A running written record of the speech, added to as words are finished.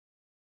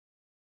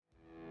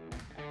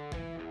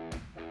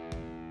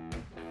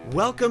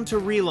Welcome to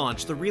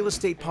RELaunch, the real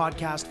estate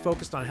podcast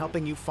focused on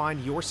helping you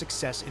find your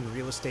success in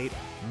real estate.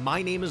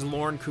 My name is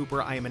Lorne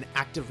Cooper. I am an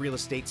active real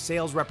estate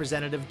sales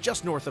representative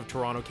just north of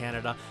Toronto,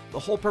 Canada. The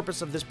whole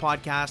purpose of this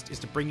podcast is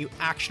to bring you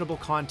actionable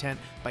content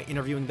by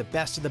interviewing the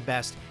best of the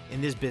best in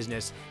this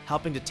business,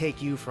 helping to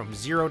take you from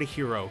zero to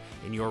hero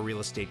in your real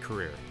estate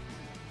career.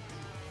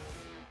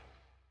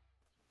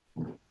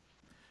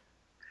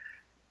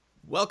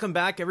 Welcome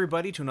back,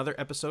 everybody, to another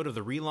episode of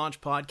the RELaunch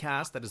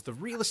Podcast. That is the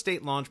Real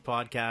Estate Launch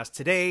Podcast.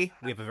 Today,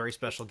 we have a very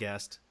special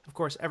guest. Of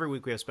course, every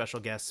week we have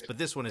special guests, but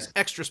this one is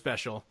extra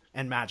special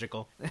and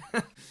magical.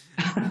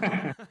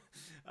 Today,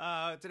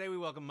 we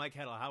welcome Mike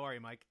Heddle. How are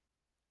you, Mike?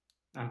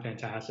 I'm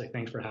fantastic.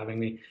 Thanks for having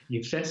me.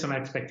 You've set some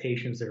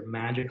expectations. They're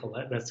magical.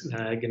 That's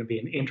going to be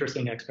an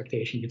interesting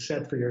expectation you've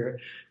set for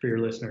your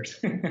listeners.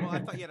 Well, I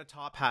thought you had a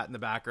top hat in the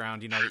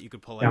background, that you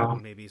could pull out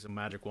and maybe some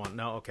magic wand.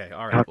 No? Okay.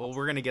 All right. Well,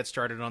 we're going to get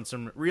started on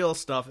some real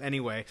stuff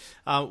anyway.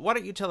 Why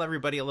don't you tell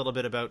everybody a little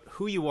bit about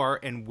who you are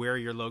and where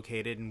you're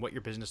located and what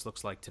your business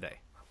looks like today?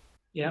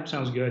 Yeah,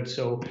 sounds good.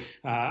 So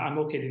I'm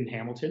located in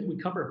Hamilton. We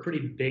cover a pretty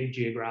big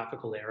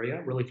geographical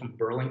area, really from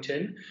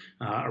Burlington,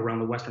 around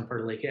the western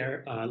part of Lake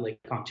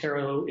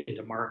Ontario,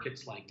 into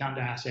markets like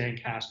Dundas,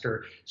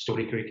 Ancaster,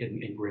 Stony Creek,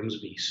 and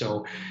Grimsby.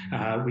 So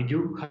we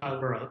do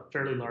cover a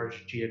fairly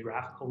large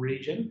geographical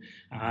region.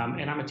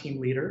 And I'm a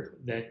team leader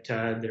that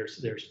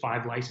there's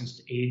 5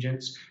 licensed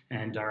agents,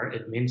 and our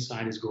admin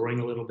side is growing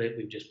a little bit.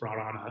 We've just brought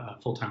on a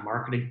full-time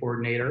marketing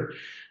coordinator.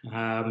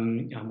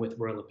 I'm with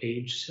Royal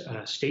LePage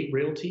State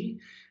Realty.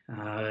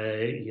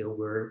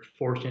 We're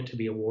fortunate to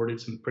be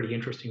awarded some pretty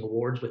interesting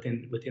awards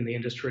within the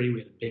industry. We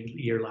had a big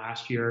year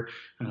last year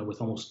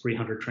with almost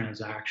 300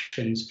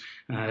 transactions.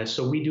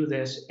 So we do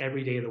this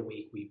every day of the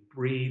week. We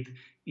breathe,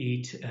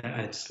 eat,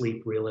 and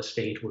sleep real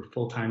estate. We're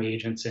full-time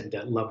agents and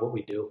love what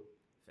we do.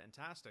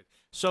 Fantastic.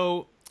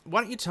 So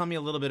why don't you tell me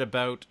a little bit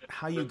about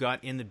how you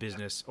got in the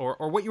business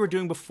or what you were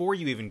doing before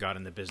you even got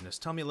in the business?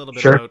 Tell me a little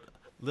bit about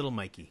little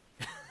Mikey.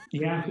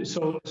 Yeah,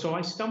 so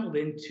I stumbled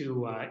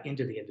into the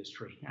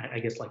industry, I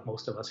guess, like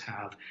most of us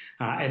have,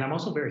 and I'm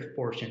also very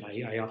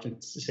fortunate. I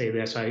often say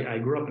this: I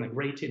grew up in a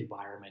great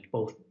environment.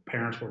 Both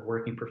parents were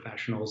working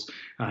professionals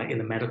in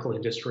the medical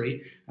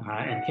industry,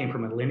 and came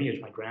from a lineage.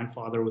 My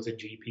grandfather was a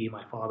GP,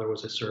 my father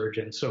was a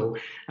surgeon. So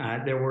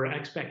there were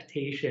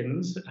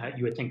expectations,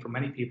 you would think, for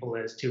many people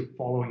as to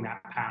following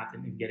that path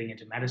and getting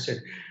into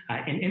medicine.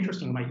 And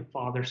interesting, my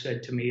father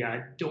said to me,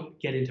 "Don't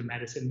get into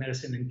medicine.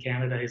 Medicine in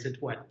Canada isn't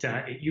what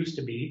it used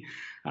to be."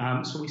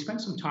 So we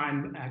spent some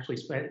time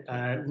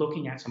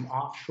looking at some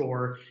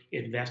offshore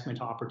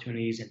investment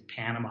opportunities in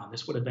Panama.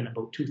 This would have been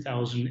about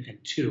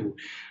 2002.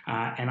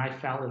 And I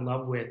fell in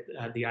love with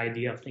the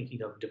idea of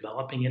thinking of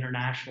developing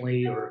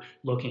internationally or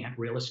looking at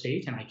real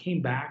estate. And I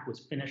came back, was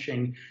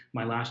finishing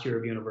my last year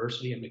of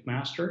university at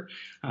McMaster,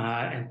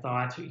 and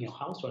thought,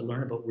 how else do I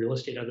learn about real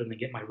estate other than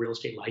get my real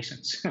estate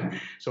license?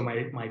 So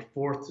my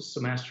 4th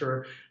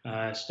semester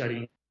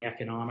studying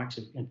economics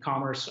and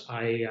commerce,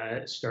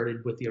 I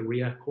started with the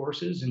REA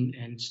courses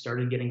and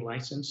started getting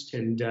licensed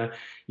and,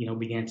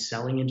 began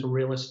selling into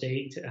real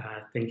estate,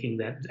 thinking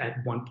that at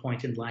one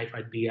point in life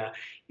I'd be an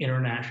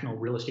international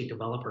real estate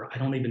developer. I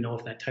don't even know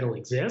if that title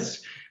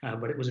exists,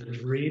 but it was a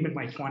dream in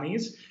my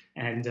 20s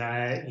and,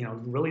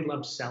 really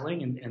loved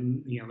selling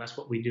and that's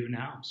what we do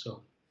now.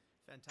 So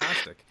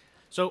fantastic.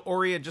 So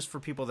OREA, just for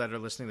people that are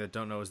listening that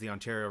don't know, is the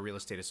Ontario Real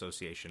Estate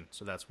Association.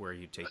 So that's where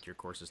you take your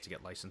courses to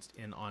get licensed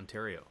in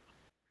Ontario.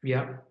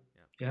 Yeah.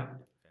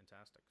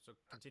 Fantastic. So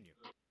continue.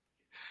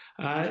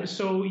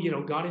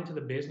 Got into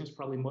the business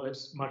probably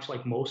much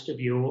like most of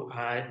you,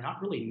 not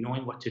really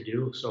knowing what to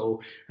do.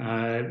 So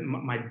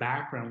my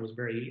background was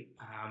very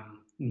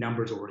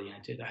numbers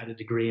oriented. I had a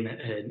degree in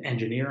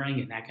engineering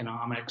and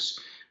economics.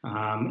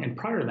 And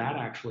prior to that,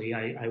 actually,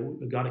 I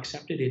got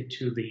accepted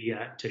into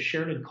to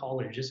Sheridan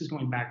College. This is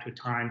going back to a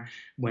time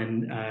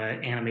when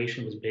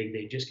animation was big.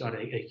 They just got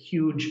a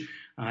huge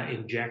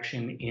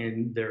injection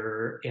in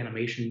their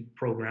animation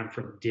program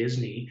from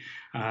Disney.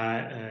 So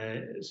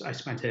I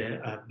spent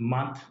a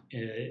month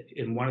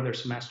in one of their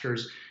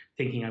semesters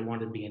thinking I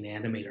wanted to be an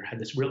animator. I had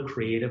this real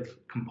creative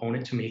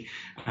component to me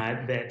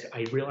that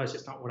I realized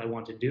it's not what I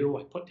want to do.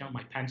 I put down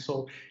my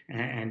pencil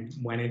and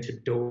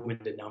dove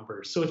into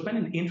numbers. So it's been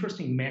an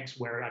interesting mix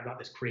where I've got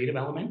this creative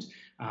element,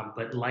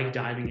 but like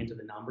diving into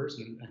the numbers,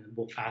 and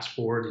we'll fast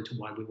forward into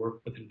why we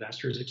work with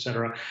investors, et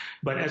cetera.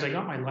 But as I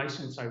got my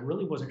license, I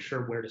really wasn't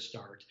sure where to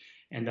start.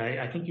 And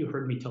I think you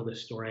heard me tell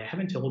this story. I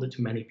haven't told it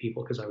to many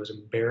people because I was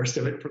embarrassed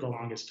of it for the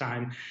longest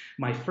time.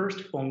 My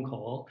first phone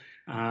call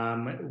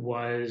awoke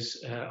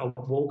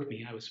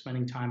me. I was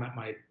spending time at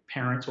my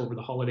parents over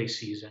the holiday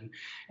season,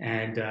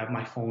 and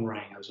my phone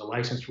rang. I was a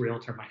licensed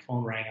realtor. My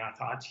phone rang, and I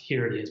thought,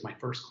 here it is, my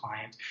first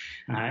client.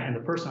 And the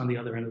person on the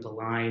other end of the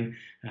line,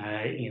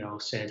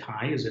 said,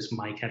 "Hi, is this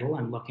Mike Heddle?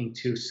 I'm looking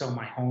to sell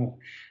my home."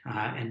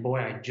 And boy,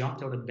 I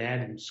jumped out of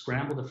bed and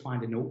scrambled to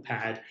find a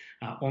notepad,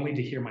 only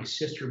to hear my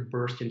sister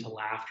burst into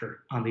laughter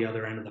on the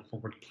other end of the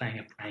phone, playing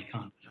a prank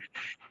on me.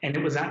 And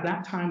it was at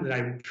that time that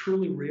I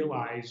truly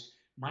realized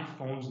my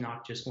phone's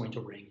not just going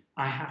to ring.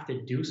 I have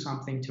to do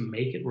something to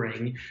make it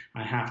ring.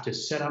 I have to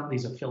set up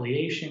these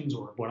affiliations,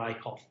 or what I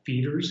call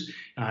feeders,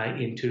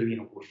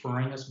 into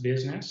referring us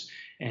business.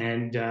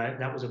 And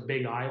that was a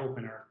big eye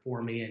opener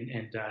for me.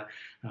 And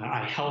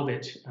I held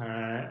it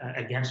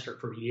against her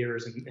for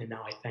years, and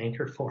now I thank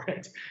her for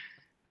it.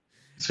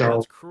 So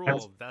that's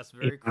cruel. That's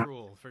very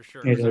cruel, for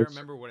sure. Because I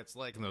remember what it's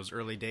like in those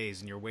early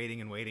days, and you're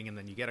waiting, and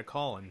then you get a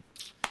call, and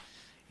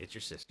it's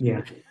your sister.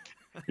 Yeah.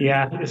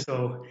 Yeah.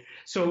 So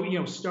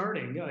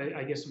starting,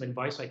 I guess some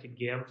advice I could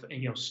give,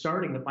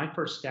 starting with my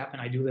first step,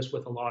 and I do this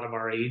with a lot of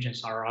our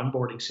agents, our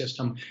onboarding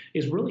system,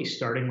 is really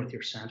starting with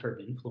your center of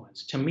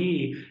influence. To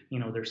me,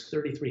 there's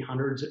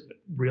 3,300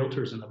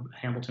 realtors in the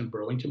Hamilton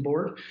Burlington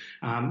board.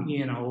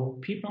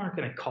 People aren't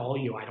going to call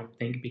you, I don't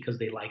think, because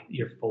they like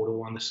your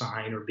photo on the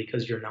sign or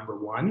because you're number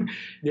one.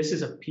 This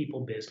is a people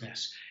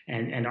business,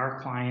 and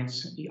our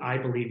clients, I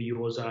believe,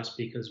 use us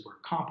because we're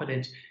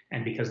competent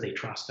and because they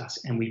trust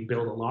us, and we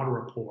build a lot of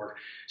rapport.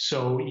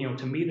 So,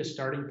 to me, the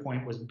starting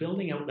point was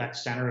building out that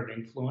center of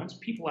influence,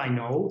 people I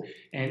know,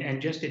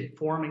 and just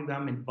informing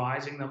them,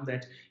 advising them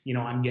that,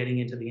 I'm getting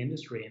into the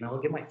industry. And I'll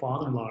give my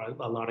father-in-law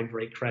a lot of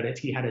great credit.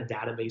 He had a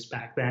database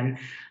back then,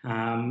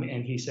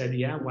 and he said,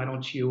 yeah, why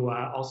don't you,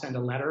 I'll send a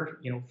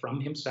letter,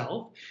 from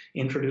himself,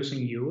 introducing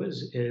you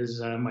as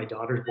my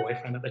daughter's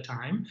boyfriend at the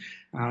time,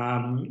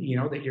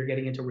 that you're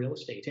getting into real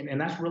estate. And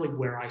that's really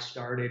where I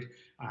started,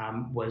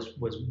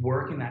 was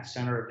working that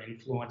center of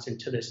influence. And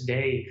to this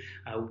day,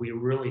 we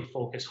really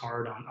focus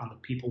hard on the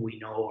people we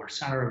know, our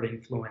center of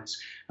influence,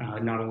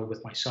 not only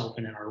with myself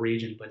and in our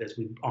region, but as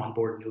we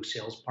onboard new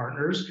sales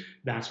partners,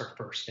 that's our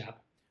first step.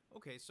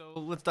 Okay, so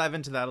let's dive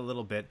into that a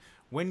little bit.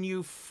 When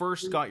you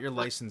first got your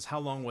license, how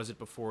long was it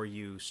before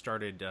you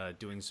started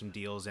doing some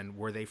deals, and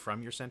were they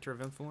from your center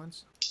of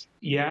influence?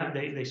 Yeah,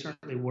 they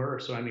certainly were.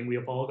 So, we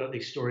have all got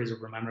these stories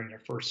of remembering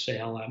their first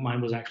sale. Mine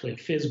was actually a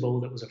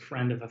FSBO that was a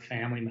friend of a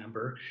family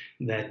member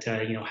that,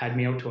 had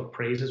me out to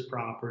appraise his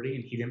property,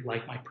 and he didn't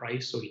like my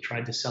price, so he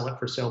tried to sell it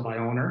for sale by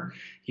owner.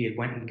 He had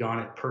went and gone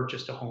and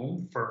purchased a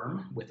home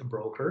firm with a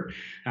broker,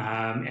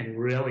 and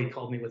really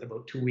called me with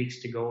about 2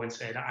 weeks to go and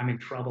said, I'm in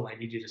trouble. I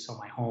need you to sell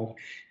my home.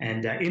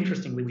 And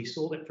interestingly, we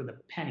sold it for the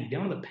penny,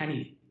 down to the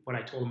penny, what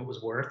I told him it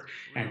was worth.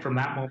 And from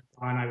that moment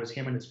on, I was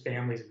him and his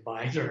family's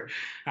advisor.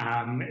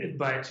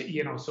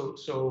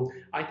 So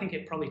I think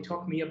it probably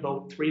took me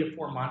about 3 to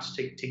 4 months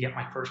to get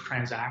my first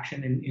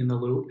transaction in the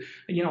loop.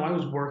 I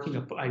was working,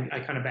 I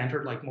kind of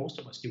entered, like most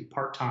of us do,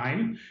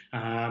 part-time.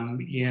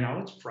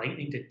 It's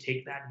frightening to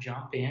take that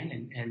jump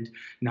in and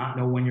not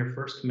know when your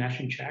first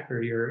commission check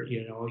or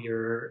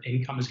your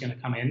income is going to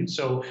come in.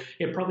 So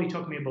it probably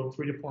took me about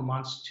 3 to 4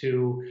 months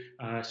to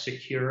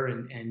secure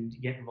and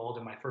get involved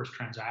in my first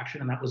transaction.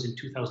 And that was in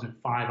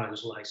 2005. I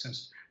was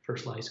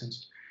first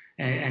licensed,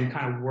 and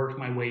kind of worked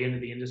my way into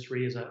the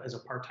industry as a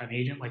part-time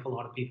agent, like a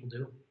lot of people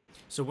do.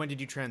 So when did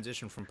you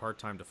transition from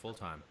part-time to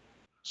full-time?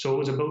 So it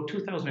was about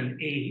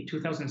 2008,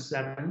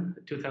 2007,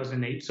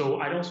 2008. So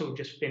I'd also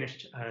just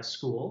finished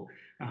school,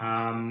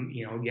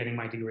 getting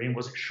my degree, and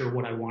wasn't sure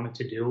what I wanted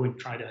to do, and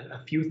tried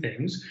a few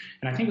things.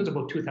 And I think it was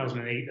about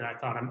 2008 that I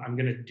thought, I'm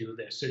going to do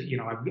this.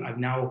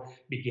 I'm now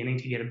beginning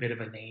to get a bit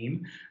of a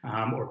name,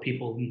 or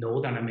people know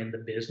that I'm in the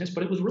business,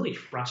 but it was really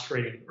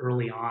frustrating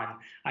early on.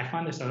 I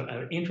find this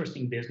an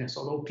interesting business.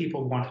 Although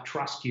people want to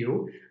trust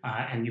you,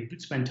 and you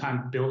spend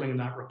time building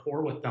that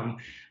rapport with them,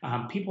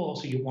 people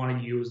also, you want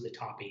to use the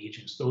top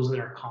agents, those that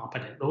are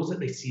competent, those that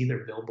they see their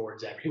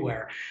billboards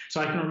everywhere. So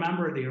I can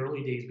remember the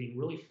early days being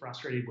really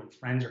frustrated when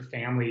friends or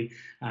family,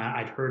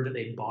 I'd heard that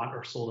they bought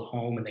or sold a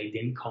home and they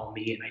didn't call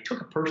me. And I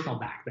took it personal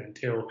back then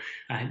too.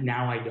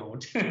 Now I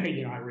don't.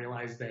 I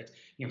realize that,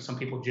 some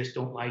people just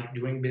don't like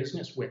doing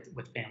business with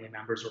family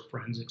members or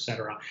friends, et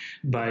cetera.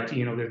 But,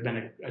 there's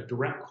been a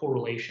direct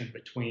correlation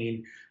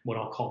between what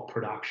I'll call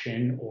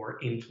production or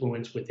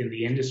influence within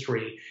the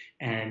industry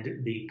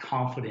and the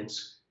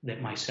confidence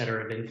that my center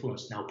of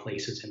influence now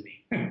places in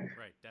me.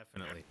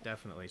 Right,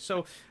 definitely.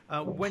 So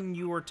when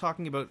you were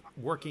talking about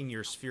working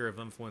your sphere of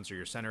influence or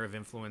your center of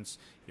influence,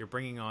 you're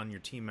bringing on your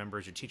team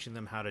members, you're teaching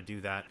them how to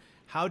do that.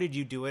 How did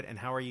you do it, and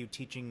how are you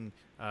teaching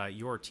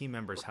your team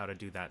members how to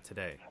do that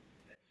today?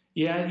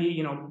 Yeah,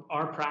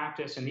 our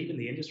practice and even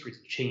the industry's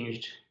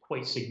changed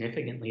quite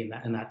significantly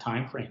in that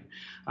time frame.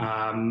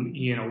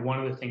 One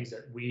of the things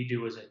that we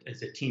do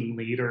as a team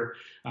leader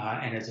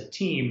and as a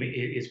team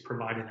is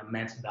provide an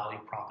immense value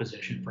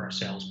proposition for our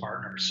sales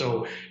partners.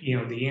 So,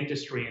 the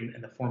industry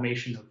and the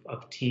formation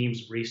of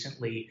teams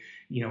recently,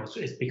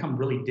 it's become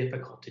really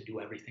difficult to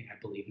do everything, I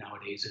believe,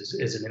 nowadays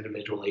as an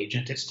individual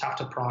agent. It's tough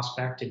to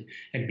prospect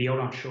and be out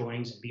on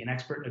showings and be an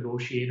expert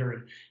negotiator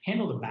and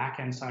handle the back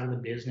end side of the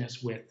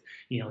business with,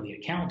 the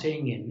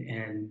accounting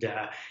and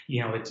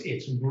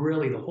it's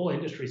really, the whole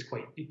industry is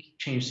quite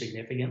changed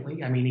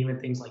significantly. Even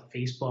things like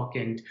Facebook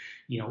and,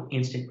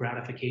 instant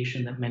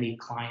gratification that many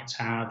clients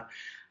have.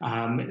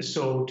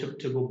 So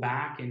to go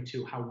back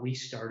into how we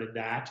started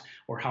that,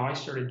 or how I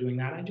started doing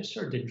that, I just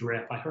started to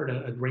drip. I heard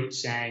a great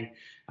saying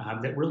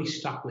that really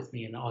stuck with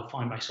me. And I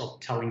find myself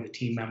telling the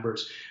team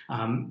members,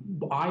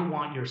 I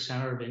want your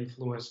center of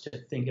influence to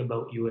think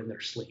about you in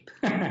their sleep.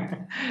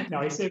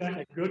 Now, I say that in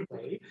a good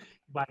way.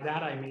 By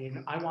that, I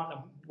mean, I want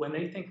them, when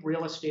they think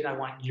real estate, I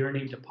want your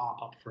name to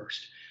pop up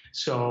first.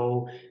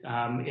 So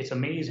it's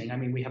amazing. I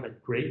mean, we have a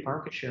great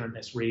market share in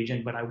this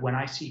region, but when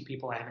I see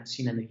people I haven't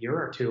seen in a year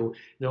or two,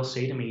 they'll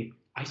say to me,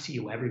 I see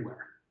you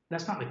everywhere.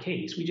 That's not the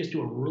case. We just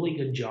do a really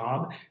good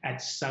job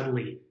at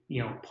subtly,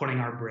 putting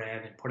our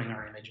brand and putting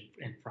our image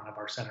in front of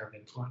our center of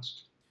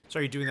influence. So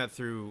are you doing that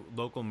through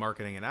local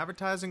marketing and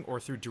advertising,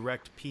 or through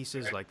direct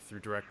pieces, like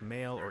through direct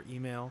mail or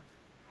email?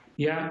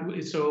 Yeah,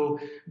 so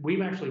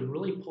we've actually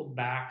really pulled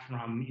back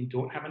from, you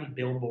don't have any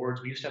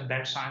billboards. We used to have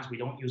bench signs. We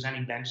don't use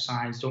any bench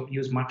signs, don't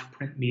use much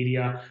print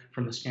media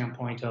from the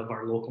standpoint of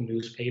our local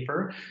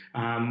newspaper.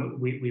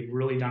 We've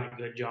really done a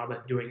good job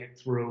at doing it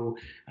through,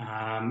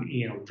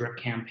 drip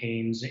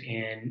campaigns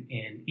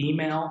and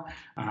email.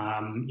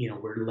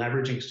 We're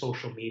leveraging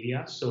social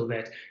media so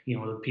that,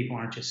 people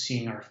aren't just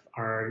seeing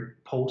our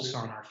posts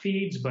on our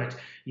feeds, but,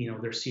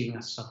 they're seeing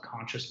us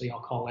subconsciously,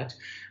 I'll call it.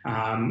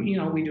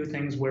 We do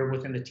things where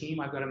within the team,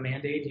 I've got a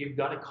mandate. You've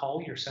got to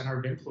call your center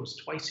of influence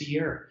twice a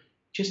year.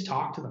 Just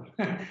talk to them.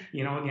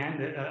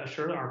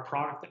 Sure, our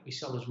product that we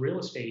sell is real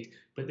estate,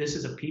 but this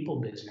is a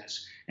people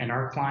business. And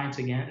our clients,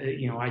 again,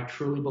 I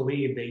truly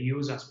believe they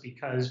use us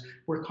because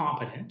we're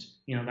competent.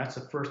 That's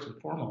the first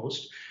and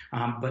foremost.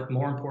 But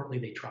more importantly,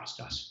 they trust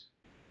us.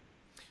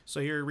 So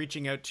you're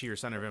reaching out to your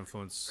center of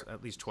influence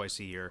at least twice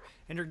a year,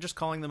 and you're just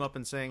calling them up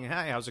and saying,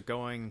 hey, how's it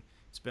going?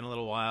 It's been a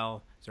little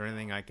while. Is there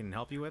anything I can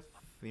help you with?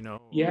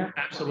 Yeah,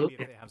 absolutely.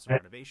 Maybe if they have some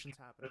renovations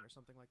happening or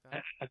something like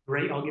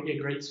that. I'll give you a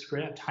great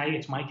script. Hi,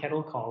 it's Mike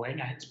Heddle calling.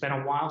 It's been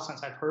a while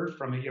since I've heard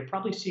from you. You're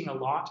probably seeing a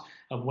lot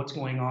of what's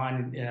going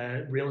on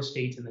in real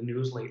estate in the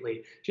news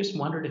lately. Just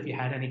wondered if you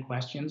had any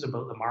questions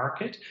about the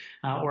market,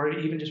 or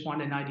even just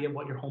wanted an idea of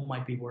what your home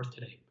might be worth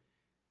today.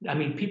 I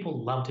mean,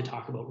 people love to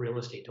talk about real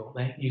estate, don't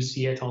they? You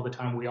see it all the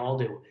time. We all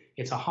do.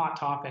 It's a hot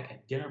topic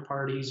at dinner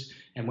parties.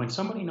 And when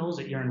somebody knows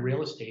that you're in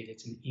real estate,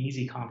 it's an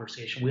easy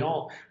conversation.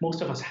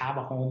 Most of us have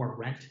a home or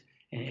rent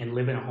and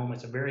live in a home.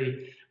 It's a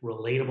very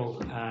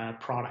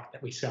relatable product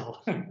that we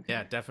sell.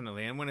 Yeah,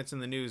 definitely. And when it's in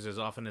the news as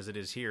often as it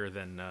is here,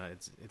 then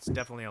it's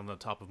definitely on the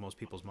top of most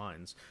people's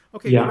minds.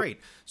 Okay, yeah. Great.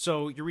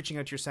 So you're reaching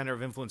out to your center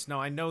of influence. Now,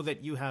 I know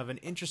that you have an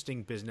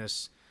interesting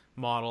business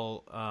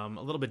model,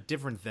 a little bit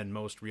different than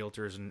most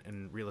realtors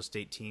and real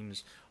estate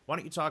teams. Why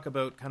don't you talk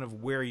about kind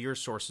of where your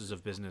sources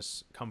of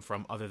business come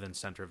from other than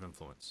center of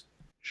influence?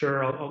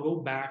 Sure. I'll go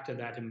back to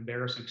that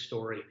embarrassing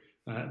story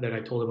that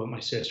I told about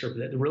my sister.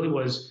 That really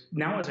was,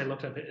 now as I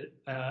looked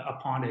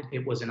upon it,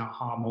 it was an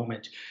aha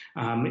moment.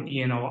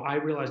 I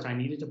realized I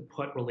needed to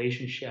put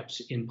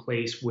relationships in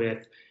place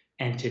with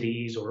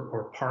entities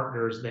or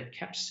partners that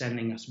kept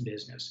sending us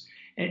business.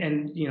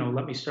 And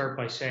let me start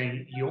by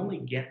saying you only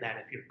get that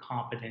if you're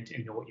competent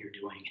and know what you're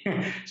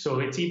doing. So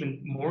it's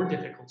even more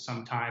difficult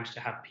sometimes to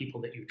have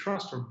people that you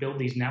trust or build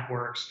these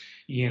networks,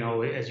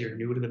 as you're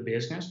new to the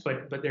business,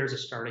 but there's a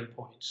starting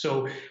point.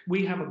 So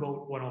we have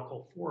about what I'll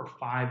call 4 or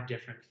 5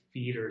 different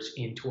feeders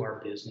into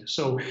our business.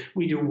 So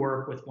we do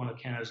work with one of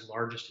Canada's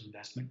largest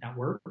investment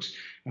networks,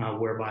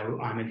 whereby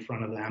I'm in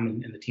front of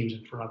them and the team's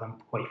in front of them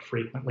quite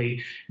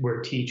frequently.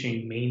 We're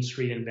teaching Main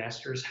Street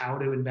investors how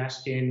to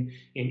invest in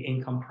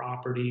income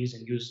properties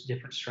and use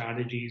different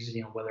strategies,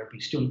 whether it be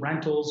student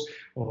rentals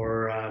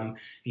or, a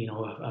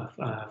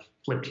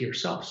flip to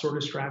yourself sort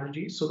of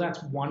strategy. So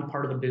that's one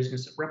part of the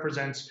business that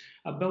represents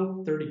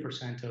about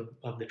 30%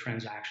 of the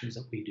transactions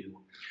that we do.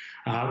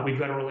 We've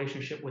got a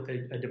relationship with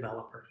a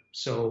developer.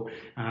 So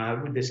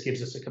this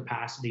gives us a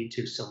capacity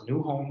to sell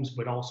new homes,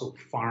 but also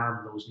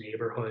farm those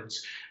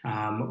neighborhoods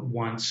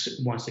once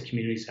the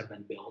communities have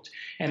been built.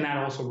 And that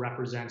also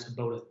represents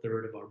about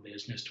 1/3 of our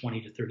business,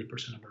 20 to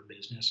 30% of our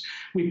business.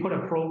 We put a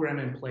program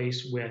in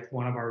place with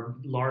one of our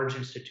large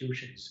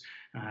institutions,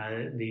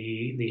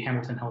 the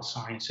Hamilton Health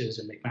Sciences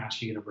and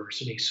McMaster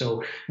University.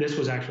 So this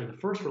was actually the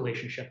first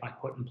relationship I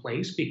put in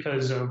place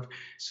because of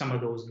some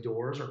of those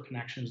doors or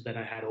connections that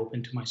I had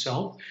open to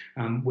myself,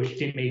 which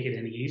didn't make it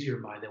any easier,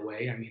 by the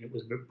way. I mean, it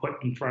was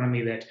put in front of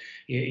me that,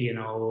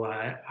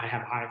 I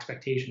have high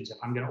expectations. If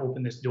I'm going to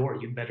open this door,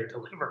 you'd better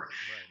deliver.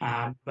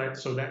 Right.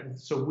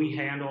 So we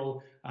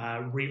handle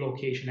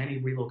relocation, any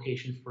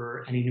relocation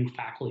for any new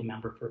faculty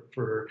member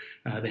for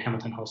the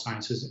Hamilton Health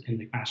Sciences and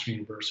McMaster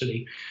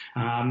University.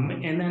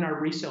 And then our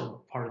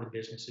resale part of the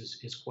business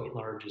is quite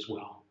large as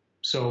well.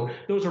 So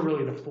those are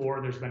really the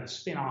 4. There's been a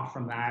spin-off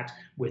from that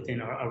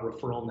within a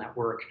referral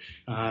network.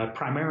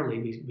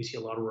 Primarily, we see a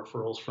lot of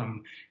referrals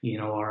from,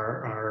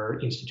 our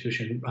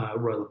institution,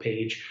 Royal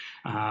LePage,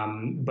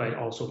 but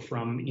also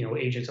from,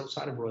 agents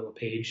outside of Royal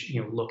LePage,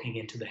 looking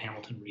into the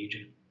Hamilton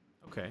region.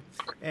 Okay.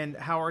 And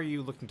how are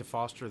you looking to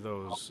foster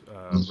those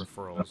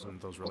referrals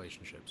and those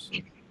relationships?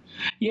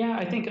 Yeah,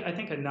 I think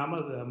a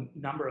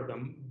number of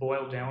them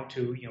boil down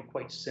to,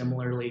 quite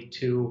similarly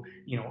to,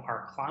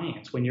 our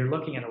clients. When you're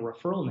looking at a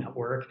referral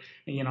network,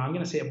 I'm going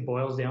to say it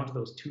boils down to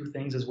those two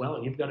things as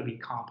well. You've got to be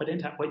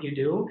competent at what you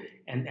do,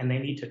 and they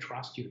need to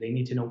trust you. They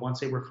need to know once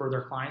they refer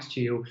their clients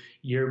to you,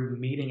 you're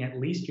meeting at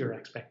least your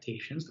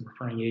expectations, the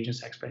referring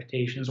agent's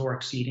expectations, or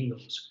exceeding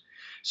those.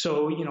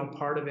 So,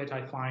 part of it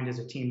I find as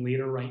a team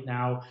leader right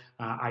now,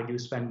 I do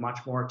spend much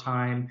more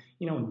time,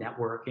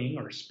 networking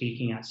or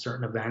speaking at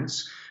certain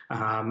events,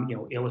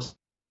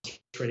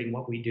 illustrating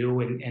what we do.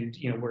 And,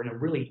 we're in a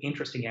really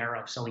interesting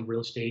era of selling real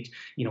estate,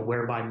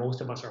 whereby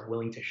most of us are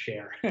willing to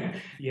share.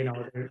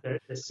 The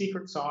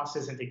secret sauce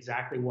isn't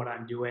exactly what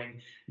I'm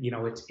doing.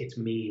 It's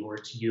me or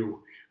it's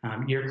you.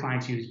 Your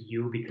clients use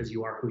you because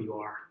you are who you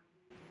are.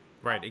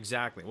 Right,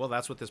 exactly. Well,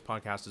 that's what this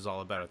podcast is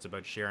all about. It's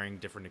about sharing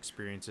different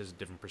experiences,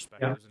 different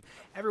perspectives. And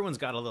everyone's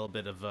got a little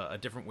bit of a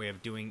different way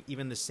of doing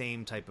even the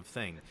same type of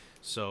thing.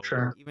 So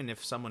Sure. even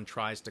if someone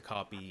tries to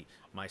copy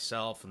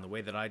myself and the way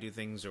that I do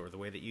things or the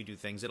way that you do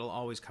things, it'll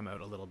always come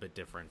out a little bit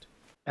different.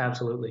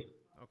 Absolutely.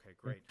 Okay,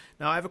 great.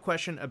 Now, I have a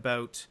question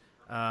about,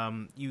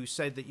 you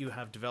said that you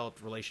have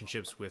developed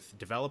relationships with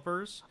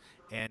developers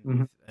and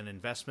with an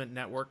investment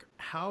network.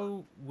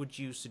 How would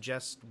you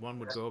suggest one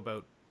would go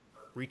about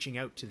reaching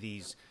out to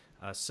these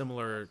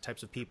similar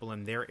types of people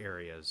in their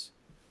areas?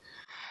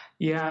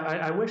 Yeah,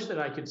 I wish that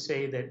I could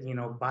say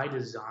that, by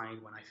design,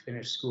 when I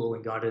finished school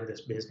and got into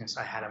this business,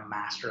 I had a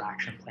master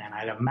action plan. I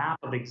had a map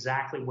of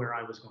exactly where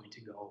I was going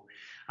to go.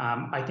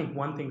 I think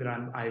one thing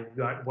that I've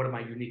got, one of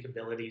my unique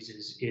abilities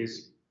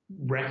is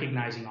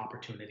recognizing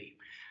opportunity.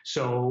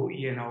 So,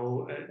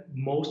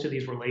 most of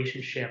these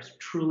relationships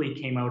truly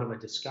came out of a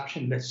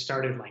discussion that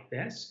started like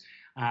this.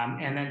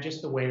 And then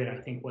just the way that I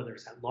think, whether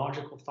it's that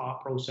logical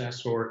thought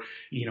process or,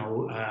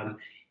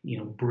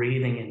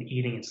 breathing and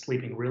eating and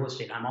sleeping real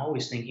estate, I'm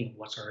always thinking,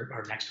 what's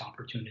our next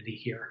opportunity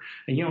here?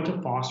 And,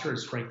 to foster and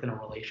strengthen a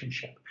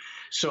relationship.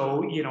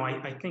 So,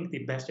 I think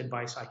the best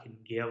advice I can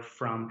give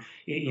from,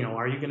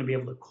 are you going to be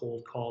able to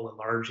cold call a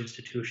large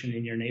institution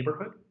in your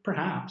neighborhood?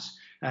 Perhaps.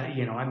 I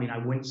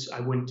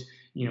wouldn't,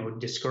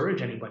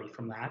 discourage anybody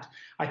from that.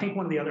 I think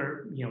one of the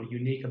other,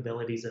 unique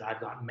abilities that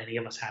I've got, many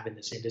of us have in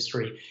this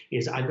industry,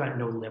 is I've got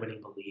no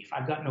limiting belief.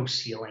 I've got no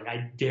ceiling.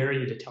 I dare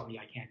you to tell me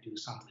I can't do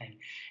something.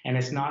 And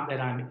it's not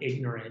that I'm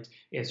ignorant.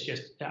 It's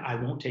just I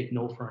won't take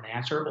no for an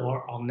answer,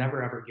 or I'll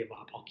never ever give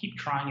up. I'll keep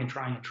trying and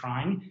trying and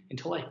trying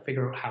until I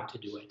figure out how to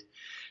do it.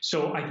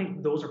 So I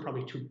think those are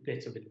probably two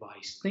bits of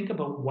advice. Think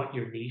about what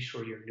your niche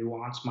or your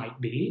nuance might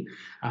be.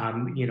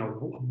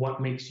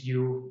 What makes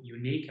you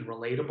unique and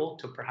relatable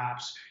to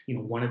perhaps,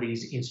 one of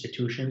these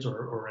institutions,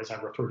 or as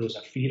I refer to as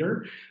a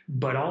feeder.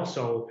 But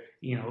also,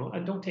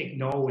 don't take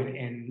no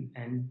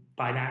and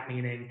by that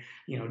meaning,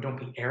 don't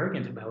be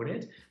arrogant about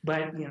it.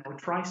 But,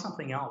 try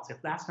something else.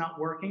 If that's not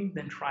working,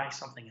 then try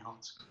something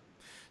else.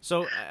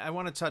 So I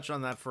want to touch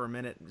on that for a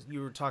minute.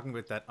 You were talking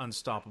about that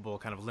unstoppable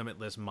kind of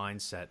limitless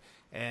mindset,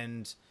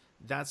 and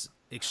that's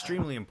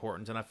extremely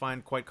important, and I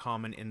find quite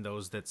common in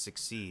those that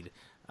succeed.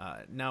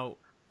 Now,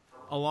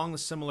 along the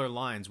similar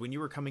lines, when you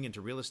were coming into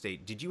real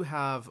estate, did you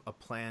have a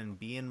plan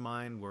B in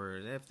mind where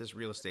if this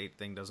real estate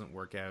thing doesn't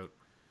work out,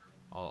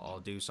 I'll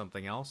do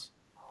something else?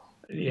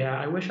 Yeah,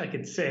 I wish I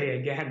could say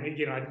again,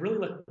 I'd really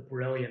look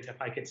brilliant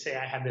if I could say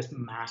I had this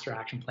master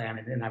action plan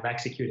and I've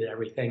executed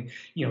everything.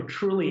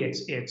 Truly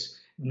it's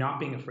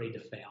not being afraid to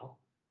fail.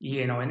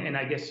 And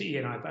I guess,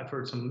 I've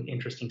heard some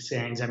interesting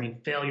sayings. I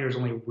mean, failure is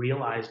only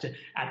realized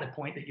at the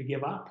point that you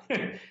give up.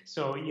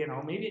 So,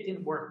 maybe it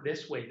didn't work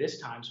this way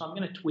this time, so I'm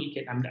going to tweak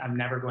it. I'm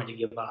never going to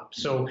give up.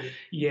 So,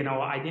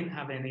 I didn't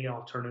have any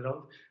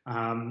alternative.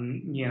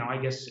 I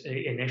guess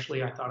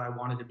initially I thought I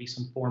wanted to be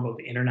some form of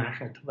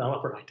international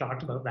developer. I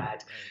talked about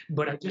that,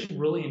 but I just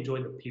really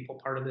enjoyed the people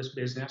part of this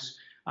business.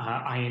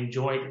 I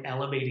enjoyed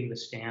elevating the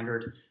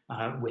standard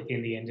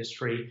within the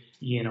industry,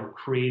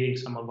 creating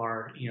some of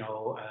our,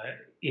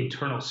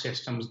 internal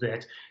systems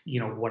that,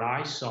 what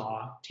I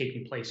saw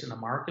taking place in the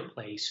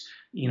marketplace,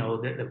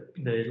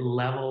 the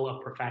level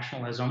of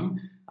professionalism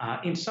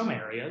in some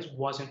areas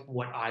wasn't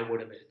what I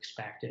would have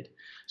expected.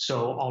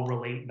 So I'll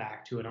relate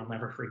back to it. I'll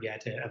never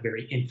forget a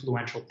very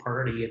influential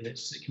party in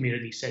this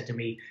community said to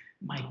me,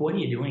 Mike, what are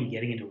you doing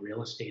getting into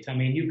real estate? I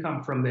mean, you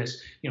come from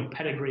this,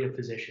 pedigree of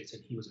physicians,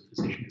 and he was a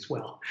physician as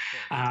well.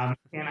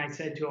 And I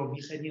said to him,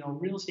 he said,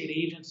 real estate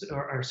agents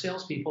are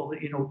salespeople,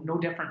 no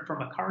different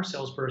from a car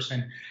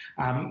salesperson.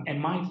 And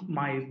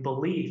my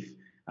belief,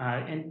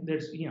 and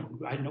there's,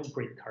 I know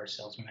great car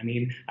salesmen. I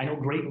mean, I know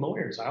great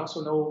lawyers. I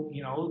also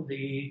know,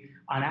 the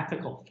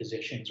unethical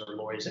physicians or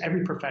lawyers.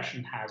 Every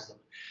profession has them.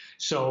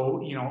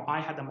 So, I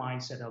had the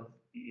mindset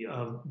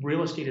of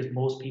real estate is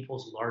most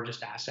people's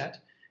largest asset.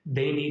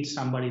 They need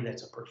somebody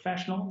that's a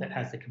professional that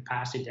has the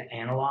capacity to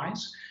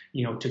analyze,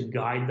 to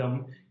guide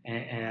them,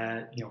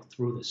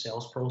 through the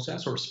sales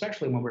process, or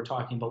especially when we're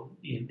talking about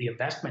the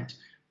investment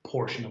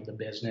portion of the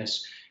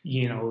business,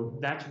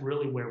 that's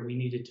really where we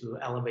needed to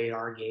elevate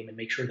our game and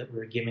make sure that we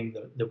were giving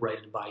the right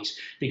advice.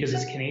 Because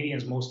as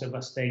Canadians, most of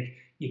us think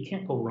you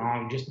can't go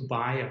wrong. Just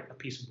buy a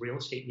piece of real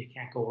estate and you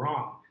can't go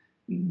wrong.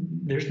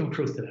 There's no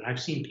truth to that. I've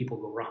seen people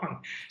go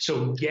wrong.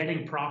 So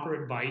getting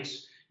proper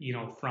advice,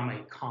 from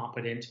a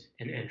competent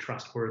and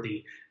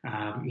trustworthy,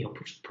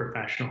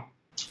 professional.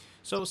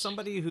 So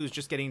somebody who's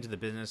just getting into the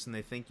business and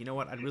they think, you know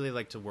what, I'd really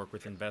like to work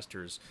with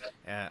investors.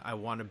 I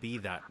want to be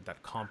that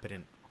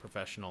competent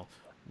professional.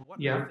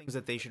 What are the things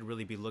that they should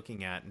really be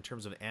looking at in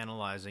terms of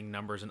analyzing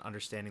numbers and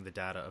understanding the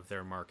data of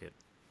their market?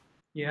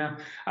 Yeah,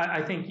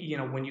 I think,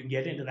 when you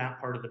get into that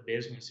part of the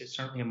business, it's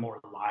certainly a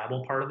more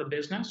reliable part of the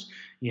business.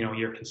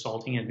 You're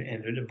consulting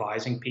and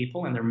advising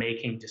people, and they're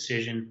making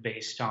decisions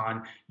based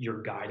on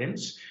your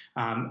guidance.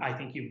 I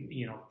think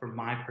from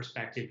my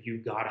perspective,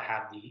 you've got to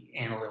have the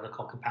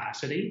analytical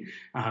capacity.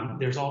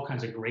 There's all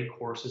kinds of great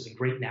courses and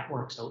great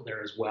networks out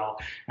there as well.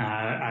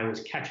 I was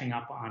catching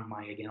up on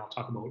I'll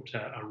talk about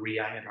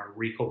REIA and our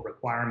RECO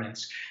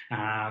requirements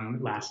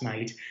last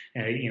night.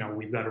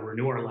 We've got to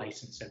renew our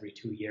license every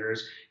 2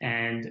 years.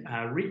 And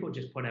RECO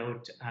just put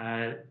out,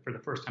 for the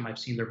first time I've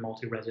seen, their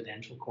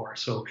multi-residential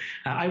course. So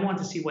I wanted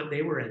to see what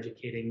they were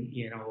educating,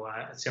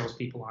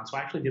 salespeople on. So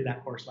I actually did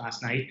that course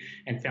last night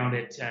and found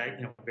it,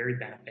 very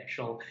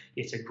beneficial.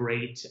 It's a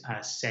great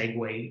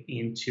segue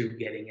into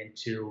getting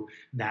into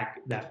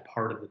that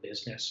part of the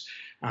business.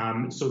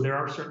 So there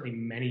are certainly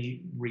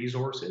many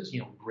resources,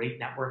 great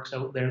networks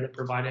out there that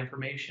provide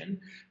information.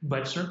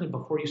 But certainly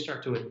before you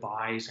start to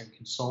advise and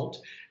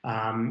consult,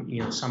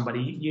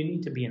 somebody, you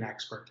need to be an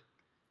expert.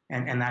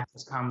 And that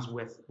just comes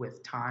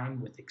with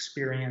time, with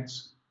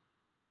experience.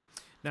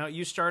 Now,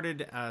 you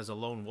started as a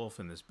lone wolf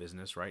in this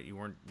business, right? You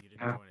didn't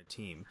join a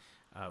team.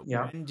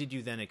 When did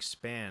you then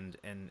expand,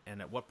 and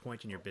at what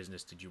point in your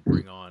business did you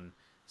bring on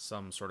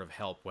some sort of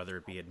help, whether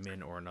it be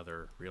admin or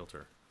another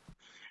realtor?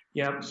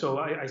 Yeah, so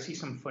I see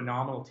some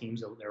phenomenal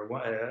teams out there.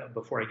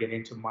 Before I get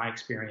into my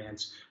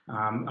experience,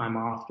 I'm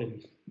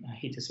often, I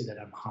hate to say that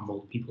I'm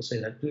humbled. People say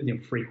that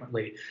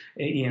frequently.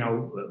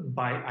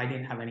 I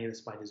didn't have any of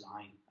this by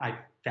design. I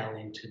fell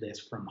into this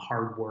from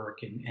hard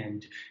work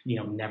and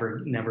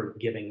never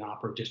giving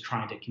up or just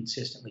trying to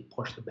consistently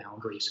push the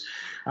boundaries.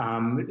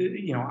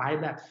 I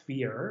had that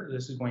fear.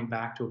 This is going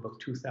back to about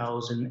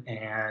 2000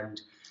 and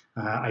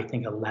I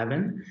think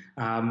 11,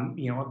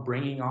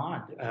 bringing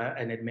on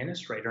an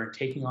administrator and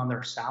taking on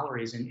their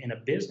salaries in a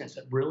business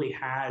that really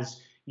has,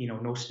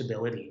 no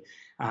stability.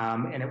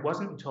 And it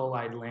wasn't until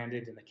I'd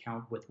landed an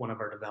account with one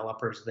of our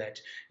developers that,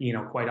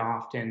 quite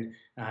often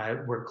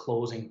we're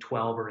closing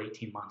 12 or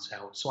 18 months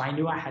out. So I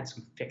knew I had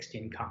some fixed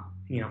income,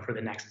 for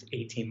the next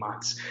 18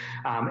 months.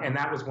 And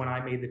that was when I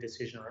made the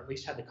decision, or at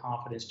least had the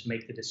confidence to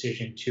make the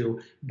decision to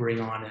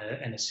bring on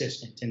an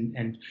assistant.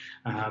 And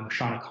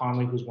Shauna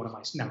Conley, who's one of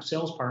my now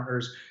sales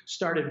partners,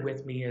 started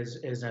with me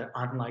as an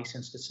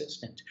unlicensed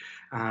assistant.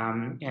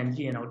 And,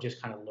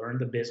 just kind of learned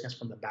the business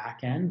from the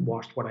back end,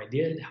 watched what I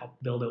did,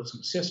 helped build out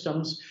some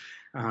systems.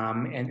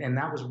 And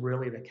that was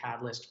really the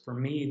catalyst for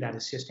me. That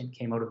assistant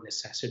came out of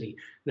necessity.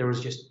 There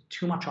was just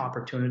too much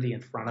opportunity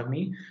in front of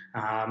me,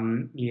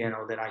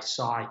 that I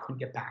saw I couldn't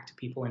get back to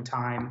people in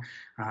time.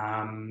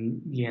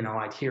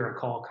 I'd hear a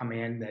call come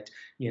in that,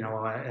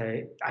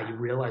 I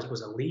realized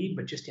was a lead,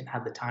 but just didn't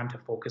have the time to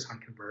focus on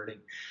converting.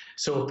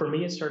 So for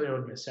me, it started out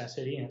of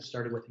necessity, and it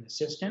started with an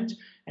assistant.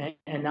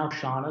 And now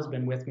Shauna's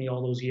been with me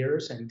all those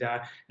years, and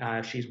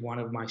she's one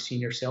of my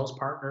senior sales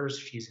partners.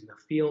 She's in the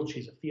field.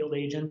 She's a field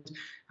agent.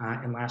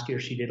 And last year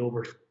she did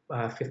over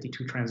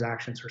 52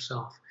 transactions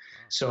herself.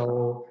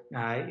 So,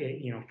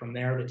 from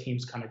there, the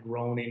team's kind of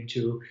grown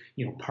into,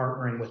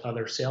 partnering with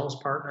other sales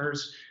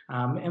partners.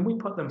 And we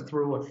put them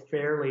through a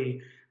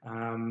fairly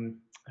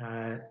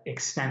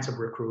extensive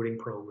recruiting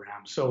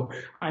program. So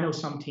I know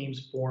some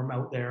teams form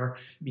out there,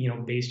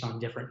 based on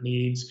different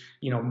needs.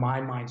 My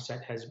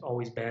mindset has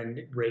always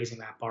been raising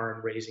that bar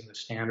and raising the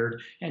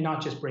standard, and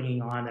not just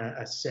bringing on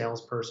a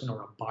salesperson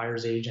or a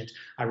buyer's agent.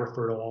 I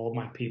refer to all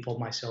my people,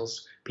 my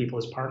sales people,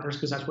 as partners,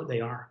 because that's what they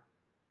are.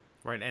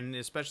 Right, and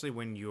especially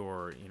when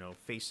you're,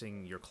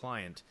 facing your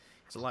client,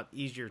 it's a lot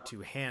easier to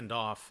hand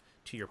off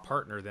to your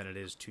partner than it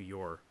is to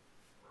your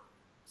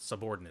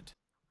subordinate.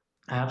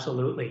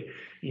 Absolutely.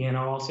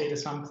 I'll say to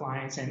some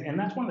clients, and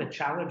that's one of the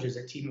challenges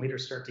that team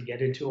leaders start to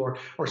get into,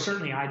 or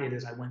certainly I did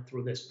as I went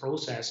through this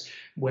process,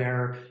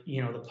 where,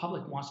 the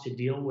public wants to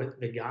deal with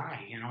the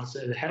guy, it's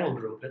the Heddle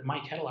group, at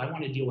Mike Heddle, I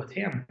want to deal with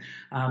him.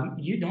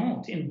 You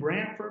don't. In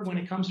Brantford, when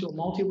it comes to a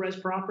multi-res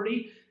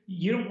property,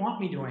 you don't want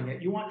me doing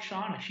it. You want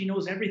Shauna. She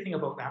knows everything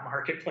about that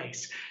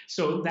marketplace.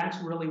 So that's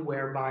really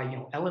whereby,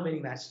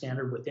 elevating that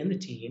standard within the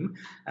team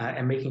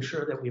and making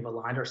sure that we've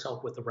aligned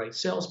ourselves with the right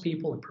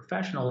salespeople and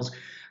professionals,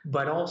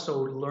 but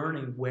also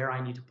learning where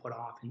I need to put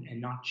off and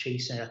not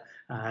chase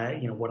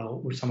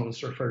what some of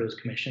us refer to as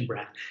commission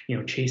breath,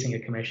 chasing a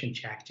commission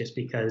check just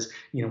because,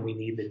 we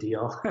need the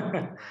deal.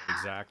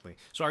 Exactly.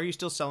 So are you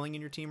still selling in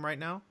your team right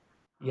now?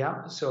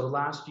 Yeah. So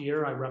last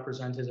year I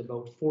represented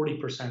about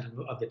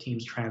 40% of the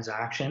team's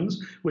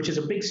transactions, which is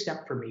a big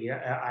step for me.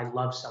 I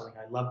love selling.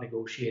 I love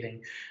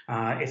negotiating.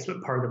 It's a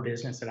part of the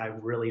business that I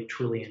really,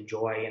 truly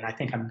enjoy and I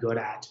think I'm good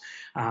at.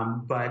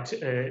 But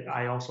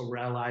I also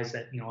realize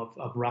that,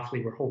 of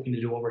roughly we're hoping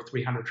to do over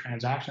 300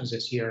 transactions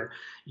this year.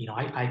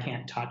 I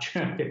can't touch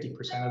 50%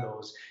 of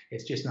those.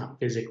 It's just not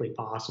physically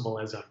possible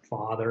as a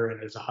father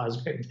and as a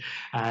husband,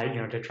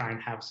 to try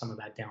and have some of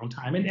that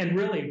downtime. And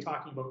really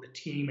talking about the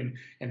team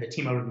and the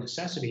team out of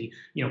necessity,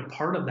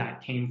 part of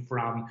that came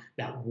from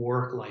that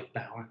work-life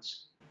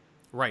balance.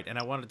 Right, and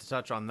I wanted to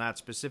touch on that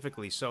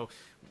specifically. So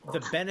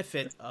the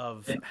benefit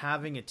of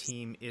having a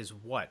team is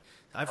what?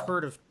 I've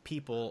heard of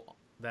people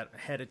that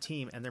head a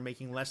team and they're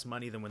making less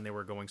money than when they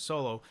were going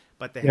solo,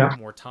 but they have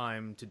more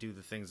time to do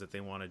the things that they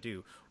want to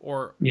do.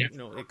 Or,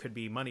 it could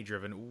be money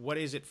driven. What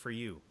is it for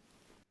you?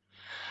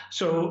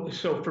 So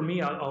for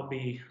me, I'll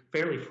be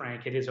fairly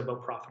frank. It is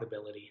about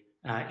profitability.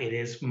 It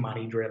is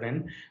money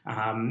driven.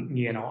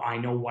 I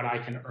know what I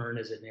can earn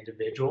as an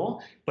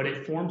individual, but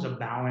it forms a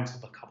balance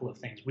of a couple of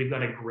things. We've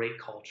got a great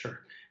culture.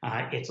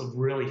 It's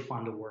really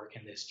fun to work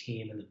in this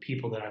team and the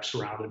people that I've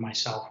surrounded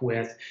myself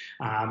with.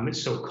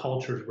 So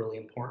culture is really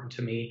important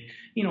to me.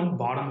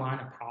 Bottom line,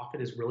 a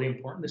profit is really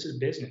important. This is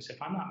business. If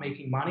I'm not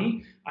making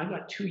money, I've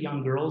got 2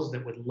 young girls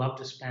that would love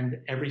to spend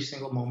every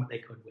single moment they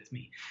could with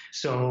me.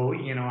 So,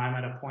 I'm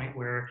at a point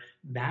where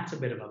that's a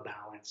bit of a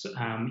balance.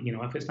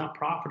 If it's not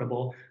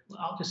profitable,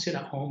 I'll just sit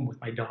at home with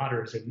my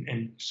daughters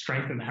and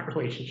strengthen that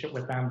relationship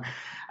with them.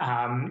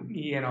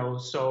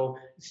 So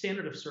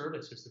standard of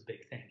service is the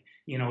big thing.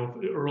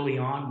 Early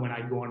on when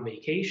I'd go on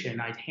vacation,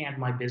 I'd hand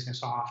my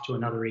business off to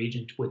another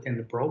agent within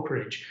the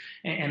brokerage,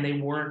 and they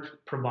weren't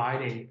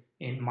providing,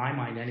 in my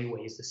mind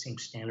anyways, the same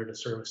standard of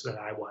service that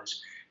I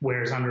was.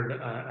 Whereas under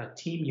a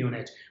team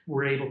unit,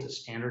 we're able to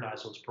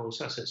standardize those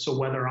processes. So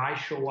whether I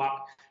show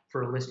up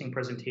for a listing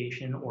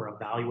presentation or a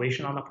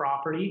valuation on the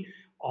property,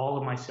 all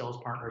of my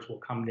sales partners will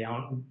come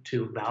down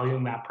to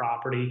valuing that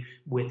property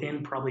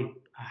within probably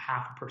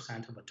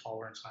 0.5% of a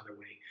tolerance either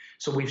way.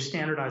 So we've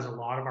standardized a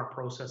lot of our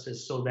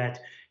processes so that,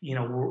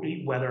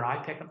 whether I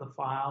pick up the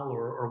file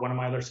or one of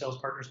my other sales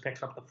partners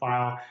picks up the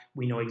file,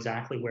 we know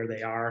exactly where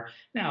they are.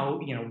 Now,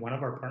 one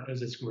of our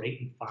partners is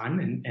great and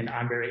fun, and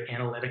I'm very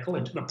analytical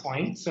and to the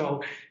point.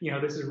 So,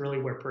 this is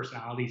really where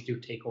personalities do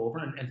take over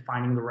and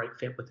finding the right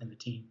fit within the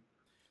team.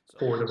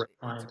 For the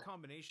it's a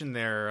combination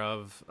there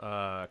of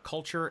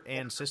culture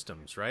and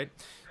systems, right?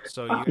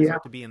 So you guys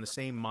have to be in the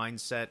same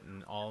mindset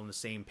and all on the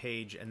same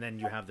page, and then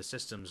you have the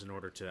systems in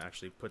order to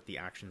actually put the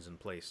actions in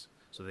place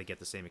so they get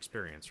the same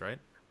experience, right?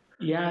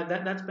 Yeah,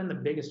 that's been the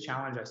biggest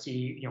challenge I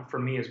see, for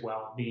me as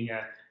well, being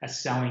a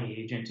selling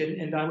agent.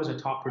 And I was a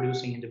top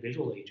producing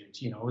individual agent,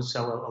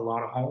 sell a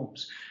lot of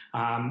homes.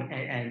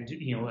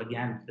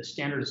 Again, the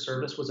standard of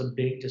service was a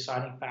big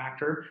deciding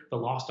factor. The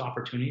lost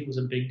opportunity was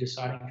a big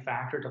deciding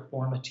factor to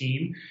form a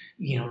team.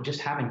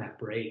 Just having that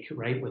break,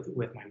 right,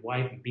 with my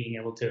wife and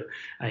being able to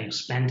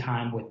spend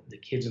time with the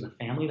kids and the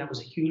family, that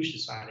was a huge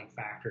deciding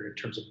factor in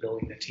terms of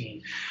building the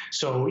team.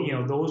 So,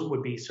 those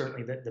would be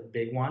certainly the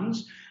big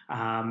ones.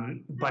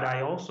 But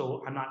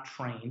I'm not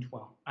trained.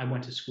 Well, I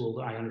went to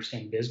school, I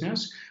understand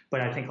business,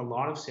 but I think a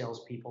lot of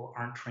salespeople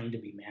aren't trained to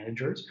be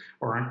managers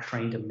or aren't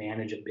trained to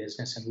manage a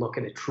business and look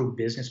at a true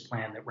business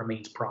plan that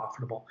remains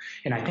profitable.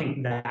 And I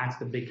think that's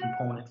the big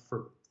component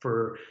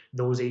for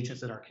those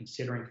agents that are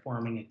considering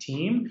forming a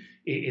team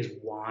is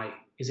why.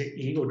 Is it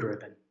ego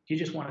driven? Do you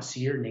just want to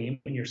see your name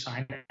and your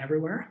sign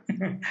everywhere?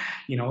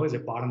 Is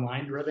it bottom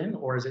line driven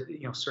or is it,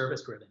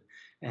 service driven?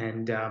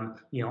 And,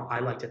 I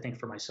like to think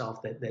for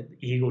myself that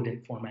ego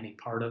didn't form any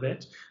part of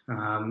it.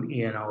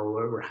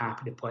 We're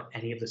happy to put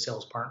any of the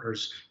sales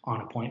partners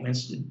on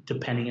appointments,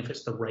 depending if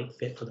it's the right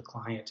fit for the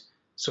client.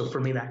 So for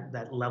me,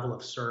 that level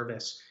of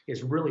service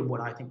is really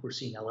what I think we're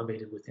seeing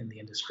elevated within the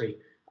industry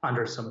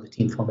under some of the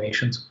team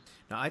formations.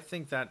 Now, I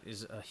think that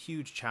is a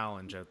huge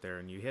challenge out there,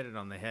 and you hit it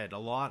on the head. A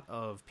lot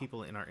of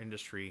people in our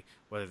industry,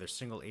 whether they're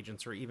single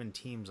agents or even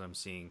teams I'm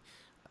seeing,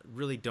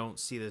 really don't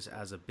see this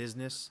as a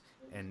business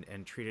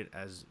and treat it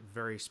as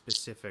very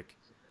specific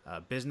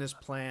business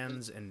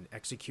plans and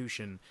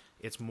execution.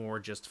 It's more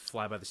just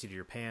fly by the seat of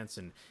your pants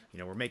and,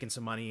 we're making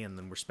some money and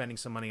then we're spending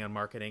some money on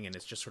marketing and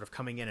it's just sort of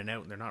coming in and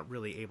out and they're not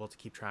really able to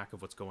keep track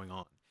of what's going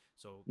on.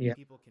 So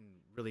people can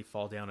really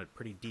fall down a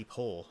pretty deep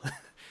hole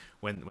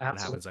when that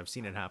happens. I've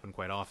seen it happen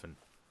quite often.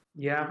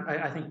 Yeah,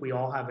 I think we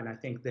all have, and I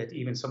think that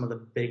even some of the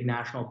big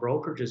national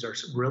brokerages are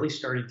really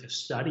starting to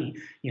study,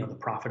 the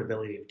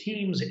profitability of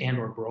teams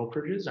and/or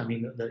brokerages. I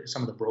mean,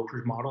 some of the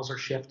brokerage models are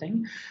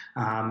shifting.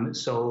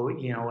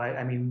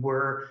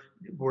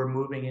 We're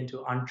moving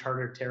into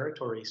uncharted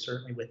territory,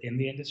 certainly within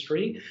the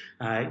industry.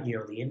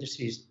 The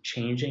industry is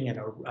changing at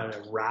a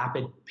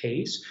rapid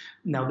pace.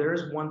 Now, there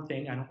is one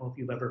thing, I don't know if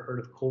you've ever heard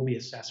of Colby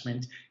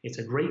assessment. It's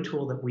a great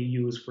tool that we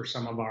use for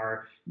some of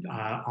our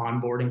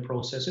onboarding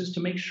processes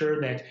to make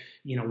sure that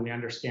we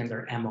understand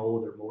their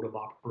MO, their mode of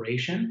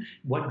operation,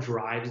 what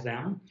drives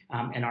them,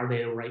 and are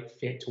they a right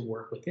fit to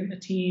work within the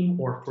team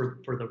or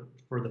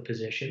for the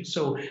position.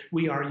 So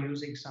we are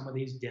using some of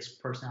these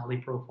DISC personality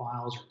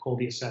profiles or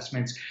Colby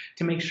assessments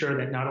to make sure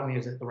that not only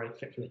is it the right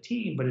fit for the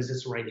team, but is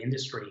this the right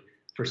industry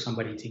for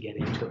somebody to get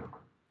into.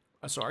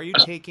 So are you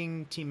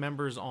taking team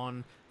members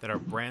on that are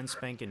brand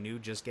spanking new,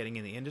 just getting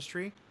in the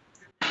industry?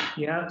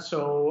 Yeah,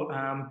 so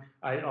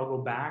I'll go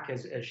back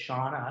as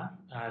Shauna,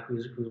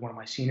 who's one of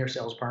my senior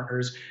sales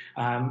partners.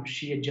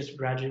 She had just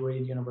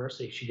graduated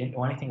university. She didn't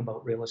know anything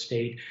about real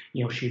estate.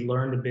 She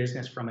learned the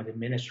business from an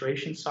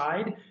administration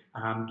side,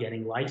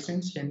 getting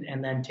licensed,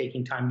 and then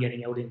taking time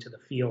getting out into the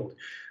field.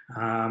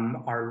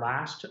 Our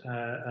last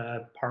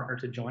partner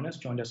to joined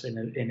us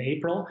in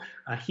April.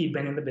 He'd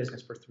been in the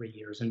business for 3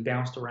 years and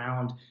bounced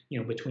around,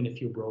 between a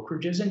few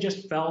brokerages, and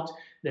just felt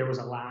there was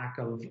a lack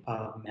of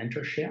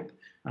mentorship.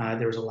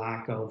 There was a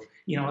lack of,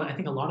 I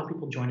think a lot of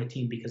people join a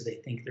team because they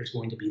think there's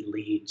going to be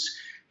leads.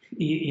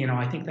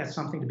 I think that's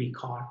something to be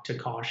to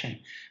caution.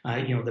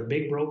 The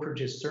big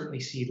brokerages certainly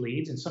see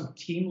leads, and some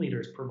team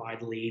leaders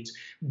provide leads.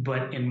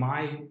 But in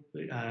my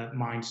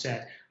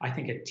mindset, I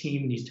think a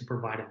team needs to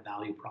provide a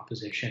value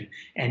proposition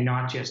and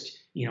not just,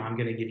 I'm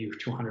going to give you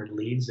 200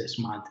 leads this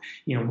month.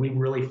 We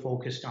really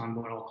focused on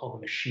what I'll call the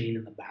machine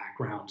in the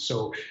background.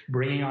 So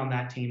bringing on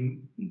that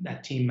team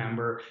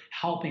member,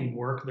 helping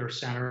work their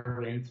center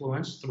of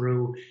influence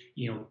through,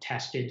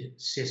 tested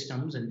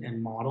systems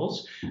and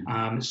models,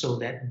 so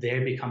that they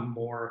become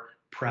more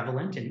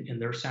prevalent in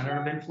their center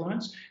of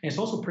influence. And it's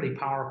also pretty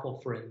powerful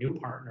for a new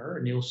partner,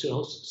 a new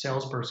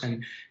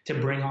salesperson, to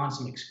bring on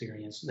some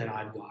experience that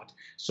I've got.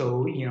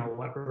 So,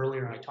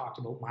 earlier I talked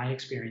about my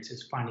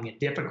experiences finding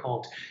it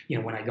difficult,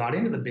 when I got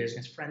into the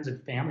business, friends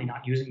and family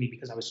not using me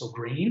because I was so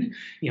green.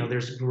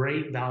 There's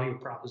great value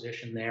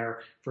proposition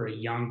there for a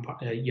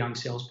young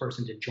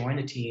salesperson to join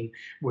a team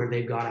where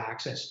they've got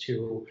access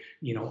to,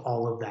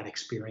 all of that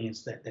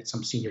experience that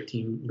some senior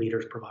team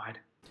leaders provide.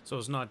 So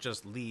it's not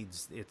just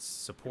leads, it's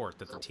support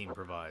that the team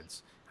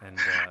provides, and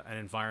an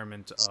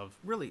environment of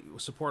really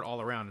support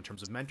all around in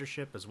terms of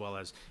mentorship, as well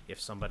as if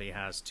somebody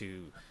has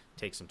to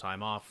take some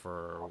time off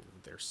or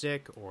they're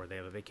sick or they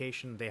have a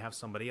vacation, they have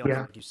somebody else,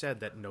 like you said,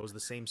 that knows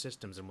the same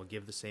systems and will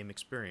give the same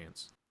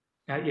experience.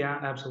 Yeah,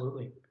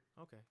 absolutely.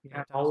 Okay.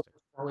 Yeah, all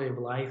quality of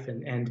life,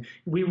 and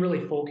we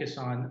really focus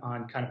on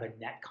kind of a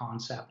net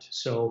concept.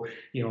 So,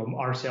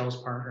 our sales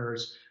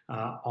partners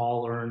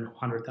all earn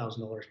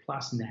 $100,000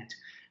 plus net.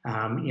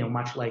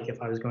 Much like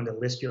if I was going to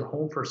list your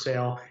home for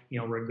sale,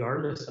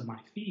 regardless of my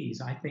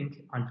fees, I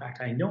think, in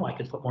fact, I know I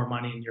could put more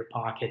money in your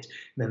pocket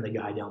than the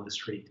guy down the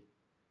street.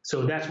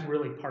 So that's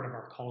really part of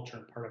our culture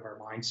and part of our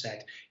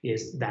mindset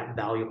is that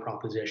value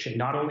proposition.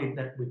 Not only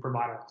that we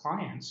provide our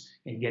clients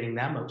in getting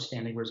them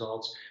outstanding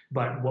results,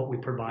 but what we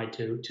provide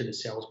to the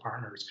sales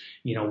partners,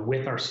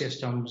 with our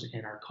systems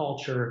and our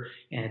culture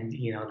and,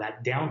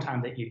 that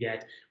downtime that you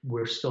get,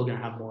 we're still going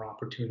to have more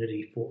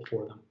opportunity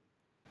for them.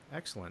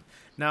 Excellent.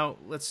 Now,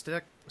 let's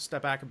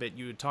step back a bit.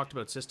 You had talked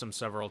about systems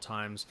several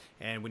times,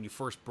 and when you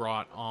first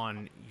brought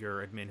on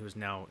your admin, who's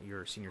now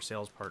your senior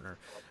sales partner,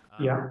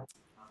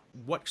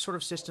 what sort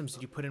of systems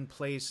did you put in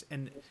place?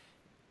 And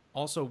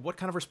also, what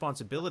kind of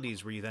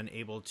responsibilities were you then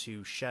able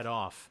to shed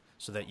off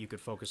so that you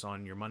could focus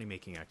on your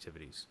money-making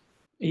activities?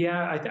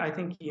 Yeah, I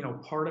think,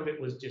 part of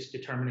it was just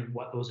determining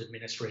what those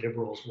administrative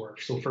roles were.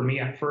 So for me,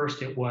 at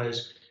first, it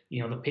was,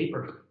 the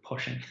paper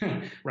pushing,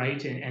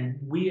 right? And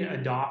we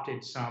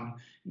adopted some,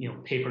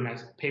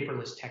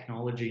 paperless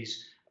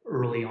technologies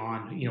early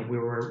on. We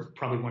were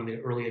probably one of the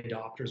early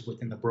adopters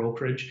within the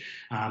brokerage.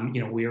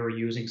 We were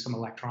using some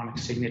electronic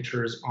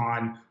signatures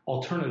on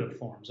alternative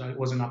forms. It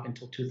wasn't up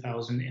until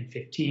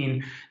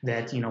 2015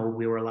 that,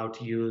 we were allowed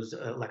to use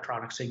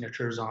electronic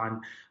signatures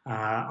on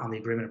the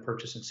agreement of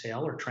purchase and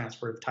sale or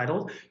transfer of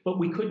title, but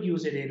we could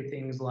use it in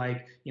things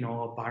like,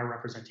 a buyer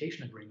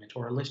representation agreement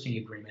or a listing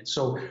agreement.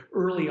 So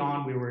early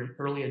on, we were an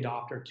early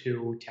adopter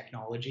to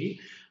technology.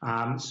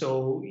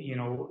 So,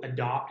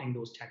 adopting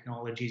those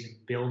technologies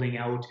and building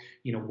out,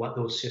 what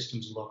those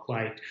systems look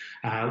like.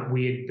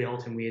 We had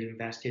built and we had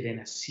invested in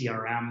a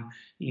CRM,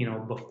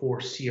 before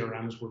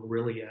CRMs were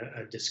really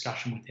a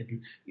discussion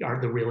within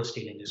the real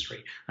estate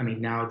industry. I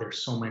mean, now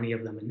there's so many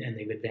of them and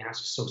they've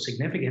advanced so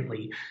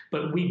significantly,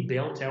 but we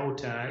built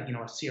out, a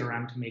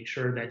CRM to make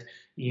sure that,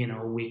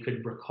 we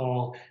could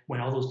recall when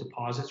all those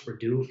deposits were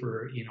due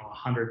for,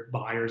 100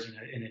 buyers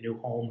in a new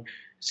home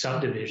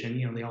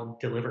subdivision, they all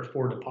deliver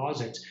 4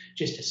 deposits.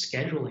 Just a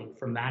scheduling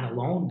from that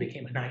alone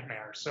became a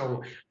nightmare.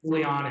 So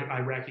early on, I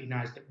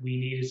recognized that we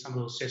needed some of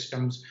those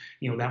systems,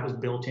 that was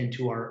built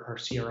into our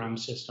CRM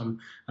system,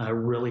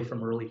 really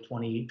from early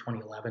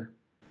 2011.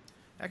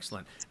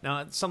 Excellent.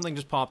 Now, something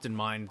just popped in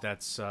mind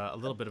that's a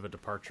little bit of a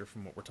departure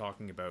from what we're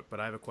talking about, but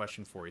I have a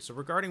question for you. So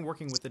regarding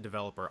working with the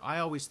developer, I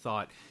always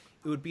thought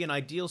it would be an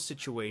ideal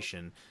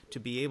situation to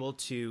be able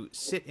to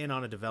sit in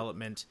on a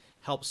development,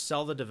 help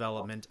sell the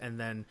development, and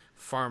then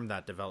farm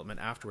that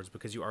development afterwards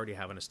because you already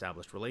have an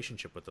established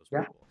relationship with those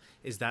people.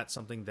 Is that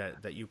something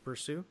that you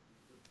pursue?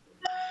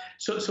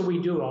 So we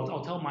do.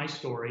 I'll tell my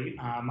story.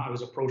 I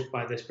was approached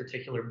by this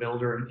particular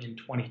builder in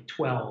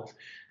 2012.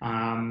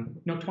 No,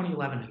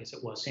 2011, I guess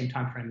it was, same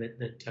time frame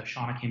that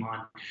Shauna came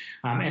on.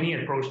 And he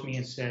approached me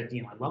and said,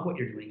 I love what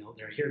you're doing out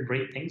there. I hear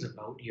great things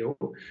about you.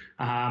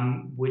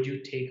 Would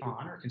you take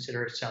on or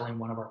consider selling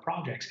one of our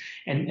projects?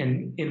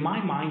 And in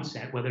my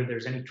mindset, whether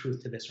there's any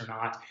truth to this or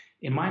not,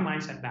 in my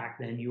mindset back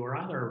then, you were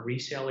either a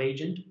resale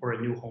agent or a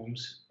new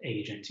homes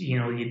agent.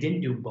 You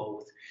didn't do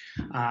both.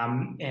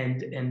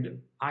 And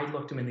I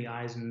looked him in the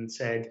eyes and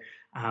said,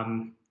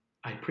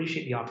 I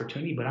appreciate the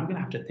opportunity, but I'm going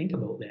to have to think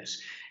about this.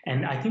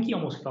 And I think he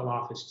almost fell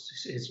off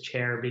his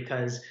chair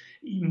because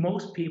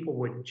most people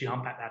would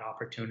jump at that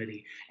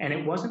opportunity. And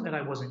it wasn't that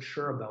I wasn't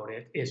sure about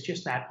it. It's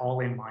just that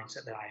all-in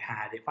mindset that I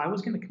had. If I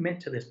was going to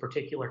commit to this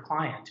particular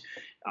client,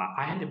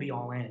 I had to be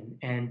all in.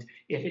 And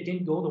if it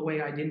didn't go the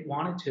way I didn't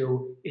want it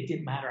to, it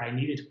didn't matter. I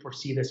needed to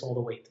foresee this all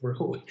the way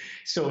through.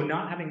 So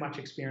not having much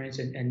experience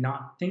and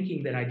not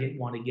thinking that I didn't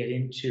want to get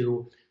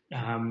into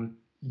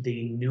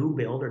the new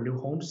build or new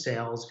home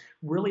sales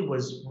really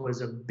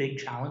was a big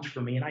challenge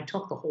for me. And I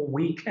took the whole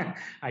week.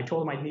 I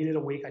told him I needed a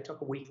week. I took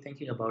a week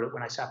thinking about it.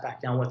 When I sat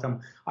back down with him,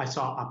 I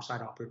saw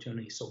upside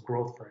opportunity. So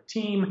growth for a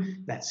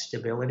team, that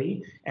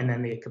stability, and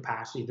then the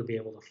capacity to be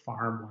able to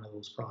farm one of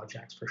those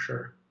projects for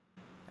sure.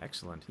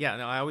 Excellent. Yeah,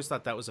 no, I always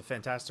thought that was a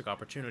fantastic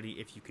opportunity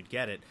if you could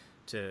get it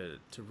to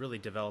really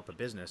develop a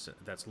business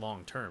that's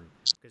long term.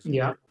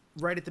 Yeah.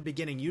 Right at the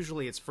beginning,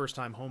 usually it's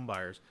first-time home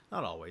buyers,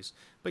 not always,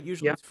 but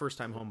usually it's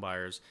first-time home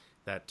buyers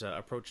that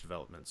approach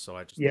development. So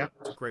I just thought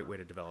it's a great way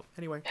to develop.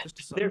 Anyway, just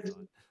a side thought.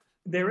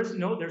 There's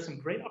some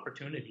great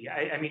opportunity.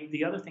 I mean,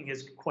 the other thing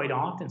is quite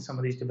often some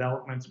of these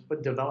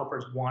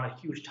developers want a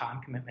huge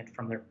time commitment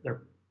from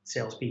their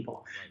salespeople.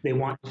 Right. They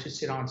want to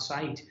sit on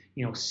site,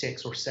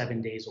 6 or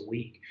 7 days a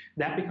week.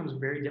 That becomes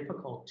very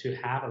difficult to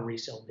have a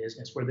resale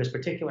business where this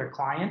particular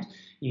client,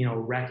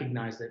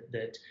 recognize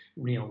that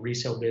selling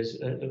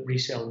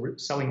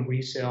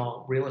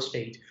resale real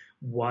estate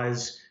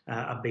was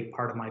a big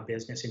part of my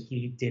business, and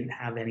he didn't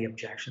have any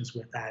objections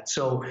with that.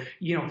 So,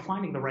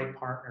 finding the right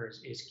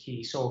partners is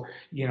key. So,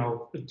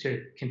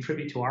 to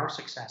contribute to our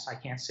success, I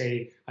can't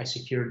say I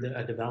secured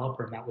a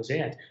developer and that was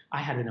it. I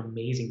had an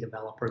amazing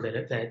developer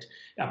that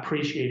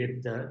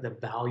appreciated the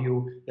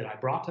value that I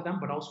brought to them,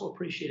 but also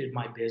appreciated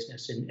my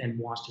business and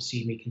wants to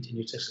see me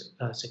continue to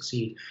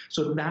succeed.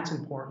 So that's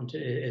important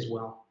as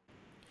well.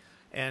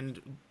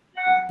 And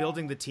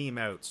building the team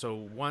out. So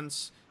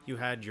once you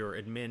had your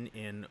admin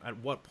in, at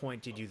what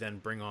point did you then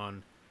bring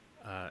on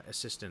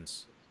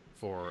assistance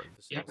for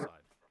the sales side?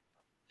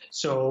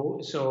 So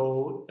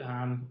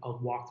I'll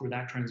walk through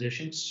that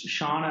transition.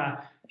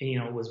 Shauna,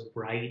 was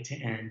bright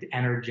and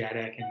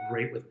energetic and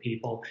great with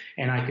people,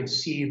 and I could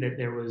see that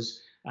there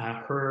was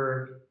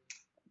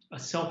a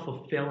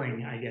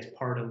self-fulfilling, I guess,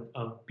 part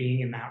of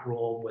being in that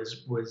role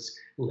was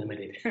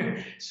limited.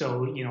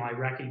 So, I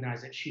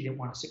recognized that she didn't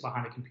want to sit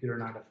behind a computer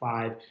 9 to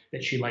 5,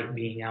 that she liked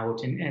being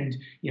out and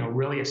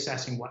really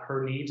assessing what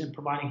her needs and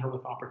providing her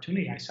with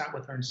opportunity. I sat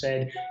with her and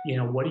said,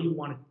 where do you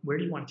want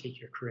to take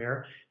your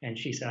career? And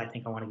she said, I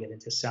think I want to get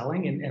into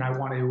selling and I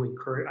want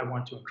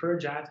to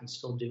encourage that and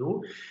still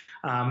do.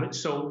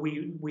 So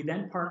we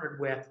then partnered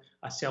with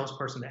a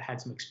salesperson that had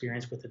some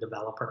experience with a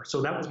developer.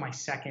 So that was my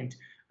second,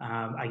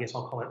 I guess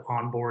I'll call it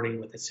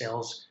onboarding with a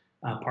sales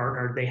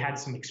partner. They had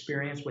some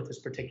experience with this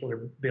particular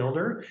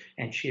builder,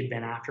 and she had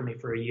been after me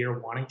for a year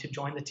wanting to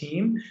join the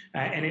team.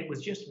 And it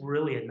was just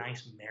really a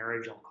nice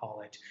marriage, I'll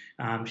call it.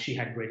 She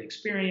had great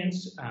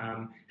experience.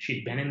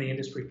 She'd been in the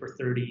industry for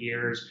 30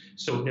 years.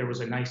 So there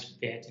was a nice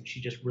fit, and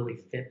she just really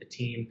fit the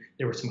team.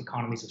 There were some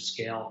economies of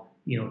scale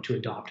to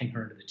adopting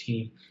her into the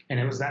team. And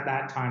it was at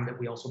that time that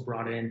we also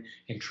brought in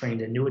and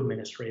trained a new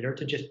administrator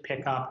to just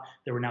pick up.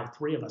 There were now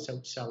 3 of us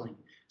out selling.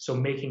 So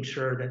making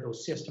sure that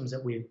those systems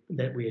that we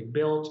had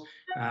built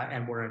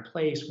and were in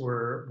place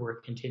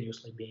were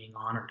continuously being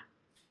honored.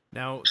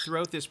 Now,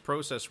 throughout this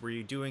process, were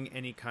you doing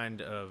any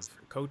kind of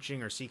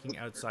coaching or seeking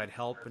outside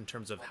help in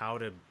terms of how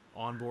to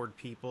onboard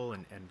people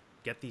and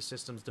get these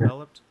systems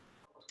developed?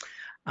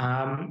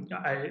 I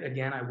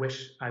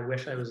wish I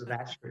was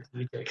that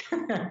strategic.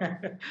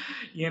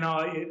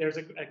 There's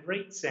a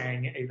great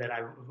saying that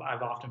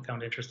I've often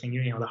found interesting.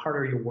 The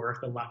harder you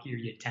work, the luckier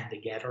you tend to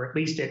get, or at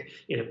least it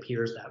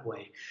appears that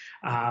way.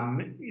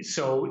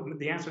 So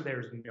the answer there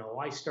is no.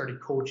 I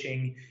started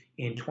coaching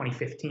in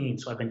 2015,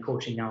 so I've been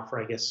coaching now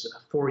for, I guess,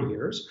 4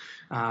 years.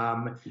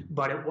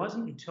 But it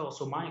wasn't until,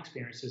 so my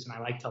experiences, and I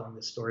like telling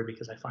this story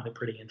because I find it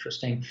pretty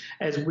interesting,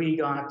 as we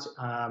got,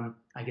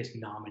 I guess,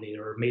 nominated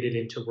or made it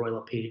into Royal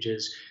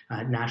LePage's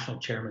National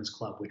Chairman's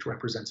Club, which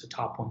represents the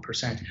top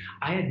 1%.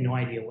 I had no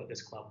idea what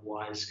this club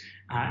was.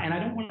 And I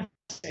don't want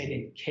to say I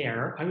didn't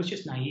care. I was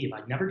just naive.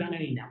 I'd never done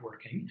any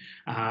networking.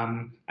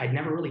 I'd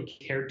never really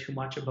cared too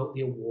much about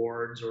the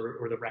awards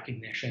or the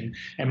recognition.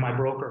 And my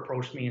broker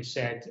approached me and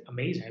said,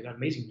 "Amazing! I got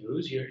amazing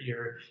news.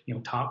 You're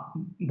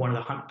one of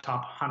the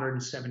top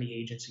 170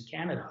 agents in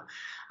Canada."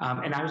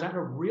 And I was at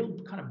a real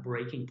kind of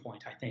breaking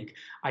point. I think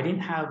I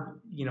didn't have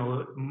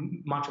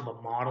much of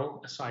a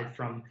model aside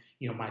from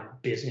my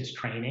business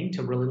training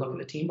to really look at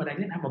the team, but I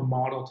didn't have a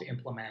model to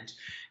implement.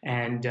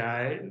 And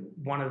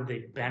one of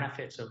the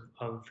benefits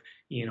of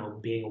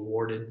being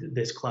awarded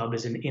this club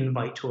is an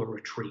invite to a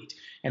retreat.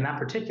 And that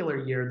particular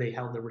year, they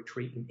held the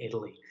retreat in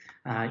Italy.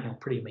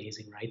 Pretty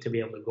amazing, right? To be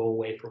able to go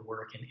away for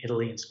work in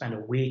Italy and spend a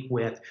week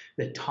with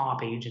the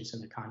top agents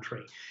in the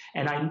country.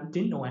 And I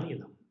didn't know any of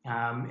them.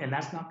 And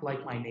that's not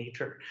like my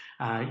nature,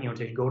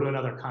 to go to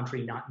another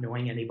country not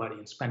knowing anybody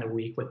and spend a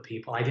week with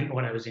people. I didn't know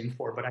what I was in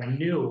for, but I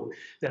knew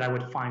that I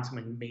would find some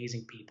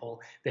amazing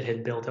people that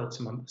had built out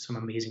some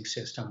amazing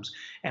systems.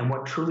 And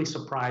what truly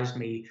surprised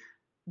me,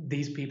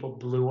 these people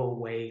blew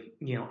away,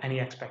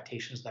 any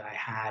expectations that I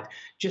had,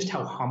 just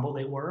how humble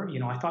they were.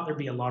 I thought there'd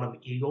be a lot of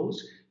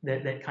egos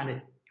that kind of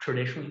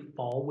traditionally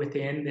fall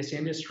within this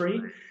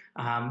industry.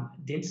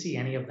 Didn't see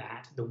any of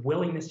that. The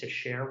willingness to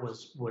share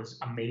was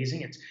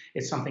amazing.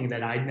 It's something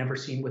that I'd never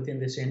seen within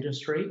this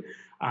industry.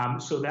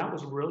 So that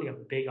was really a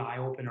big eye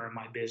opener in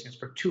my business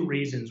for two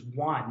reasons.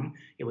 One,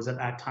 it was at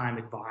that time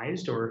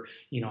advised, or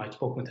I'd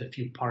spoken with a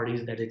few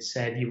parties that had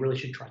said you really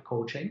should try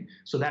coaching.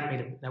 So that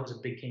was a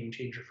big game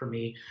changer for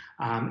me.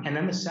 And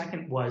then the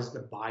second was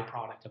the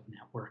byproduct of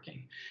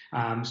networking.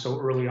 So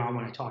early on,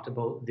 when I talked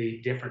about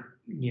the different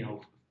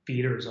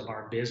feeders of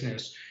our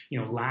business,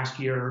 last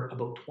year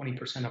about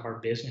 20% of our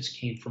business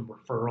came from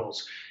referrals.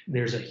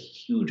 There's a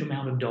huge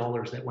amount of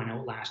dollars that went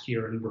out last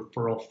year in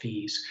referral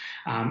fees,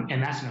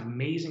 and that's an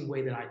amazing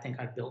way that I think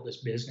I've built this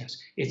business.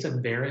 It's a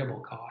variable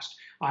cost.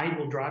 I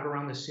will drive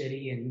around the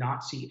city and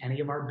not see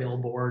any of our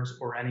billboards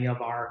or any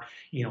of our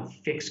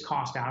fixed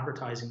cost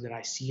advertising that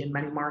I see in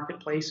many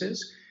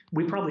marketplaces.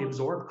 We probably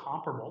absorb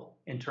comparable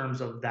in terms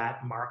of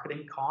that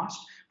marketing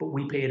cost, but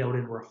we pay it out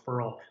in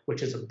referral,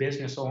 which as a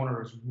business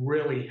owner is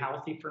really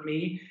healthy for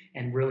me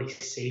and really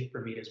safe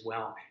for me as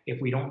well. If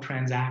we don't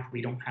transact,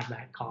 we don't have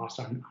that cost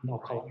on I'll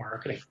call it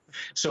marketing.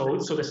 So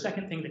the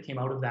second thing that came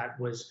out of that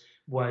was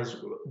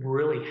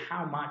really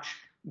how much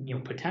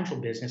potential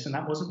business, and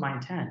that wasn't my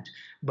intent,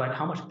 but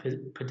how much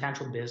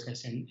potential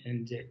business, and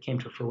it came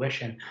to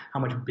fruition, how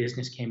much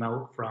business came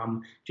out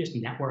from just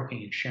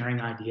networking and sharing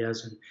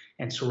ideas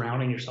and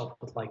surrounding yourself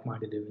with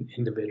like-minded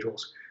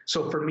individuals.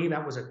 So for me,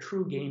 that was a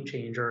true game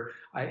changer.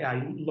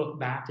 I look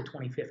back to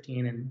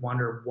 2015 and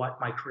wonder what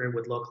my career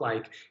would look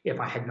like if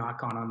I had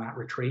not gone on that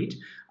retreat.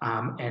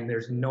 And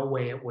there's no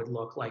way it would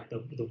look like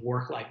the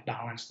work-life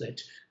balance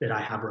that I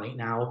have right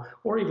now,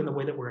 or even the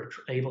way that we're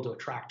able to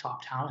attract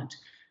top talent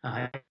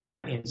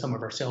in some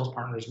of our sales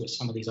partners with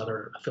some of these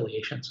other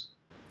affiliations.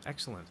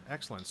 Excellent.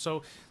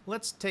 So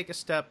let's take a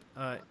step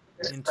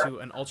into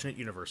an alternate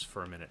universe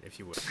for a minute, if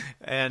you would.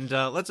 And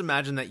let's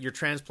imagine that you're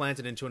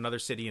transplanted into another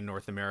city in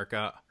North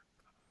America,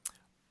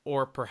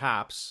 or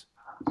perhaps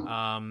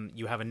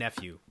you have a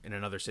nephew in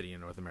another city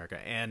in North America,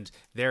 and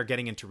they're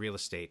getting into real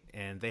estate,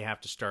 and they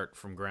have to start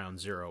from ground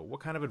zero.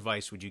 What kind of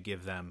advice would you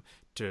give them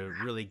to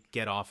really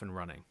get off and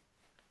running?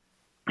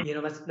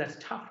 That's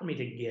tough for me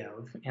to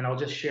give, and I'll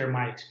just share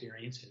my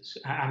experiences.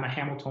 I'm a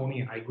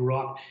Hamiltonian. I grew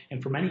up,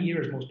 and for many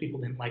years, most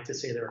people didn't like to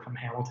say they were from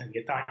Hamilton.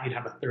 You thought you'd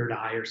have a third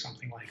eye or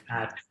something like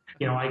that.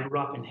 I grew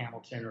up in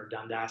Hamilton or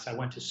Dundas. I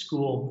went to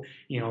school,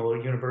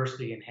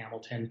 university in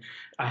Hamilton.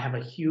 I have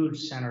a huge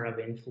center of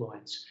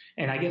influence.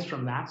 And I guess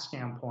from that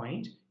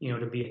standpoint,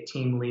 to be a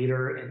team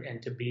leader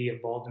and to be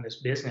involved in this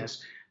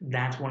business,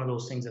 that's one of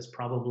those things that's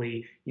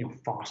probably,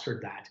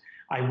 fostered that.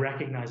 I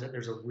recognize that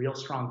there's a real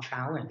strong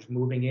challenge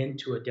moving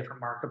into a different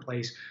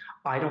marketplace.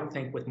 I don't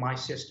think with my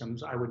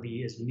systems I would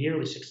be as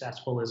nearly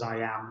successful as I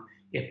am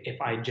if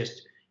I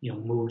just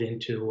moved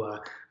into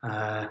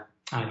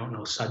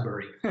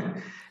Sudbury.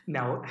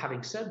 Now,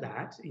 having said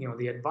that,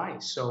 the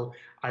advice. So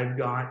I've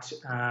got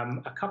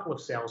a couple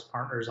of sales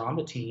partners on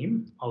the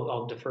team.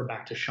 I'll defer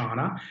back to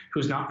Shauna,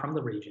 who's not from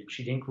the region.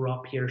 She didn't grow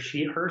up here.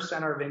 Her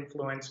center of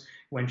influence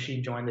when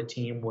she joined the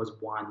team was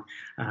one,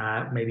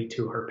 maybe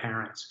two, her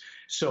parents.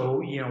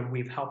 So,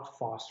 we've helped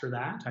foster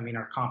that. I mean,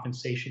 our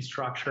compensation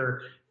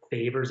structure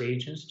favors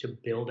agents to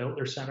build out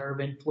their center of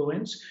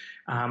influence.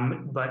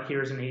 But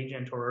here's an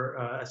agent or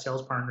a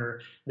sales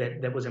partner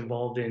that was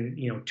involved in,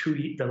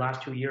 the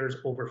last 2 years,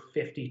 over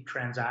 50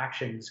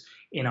 transactions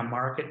in a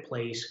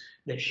marketplace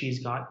that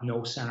she's got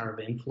no center of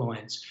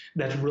influence.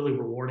 That's really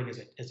rewarding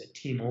as a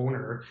team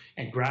owner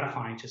and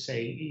gratifying to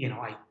say,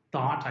 I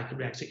thought I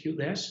could execute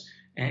this,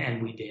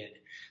 and we did.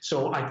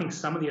 So I think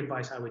some of the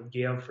advice I would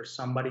give for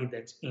somebody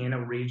that's in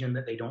a region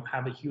that they don't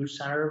have a huge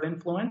center of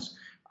influence,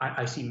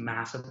 I see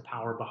massive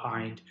power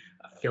behind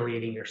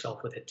affiliating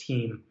yourself with a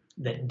team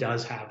that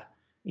does have,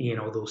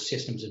 those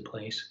systems in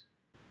place.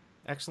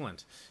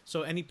 Excellent.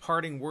 So any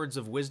parting words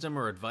of wisdom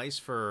or advice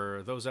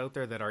for those out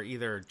there that are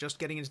either just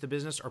getting into the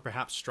business or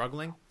perhaps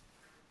struggling?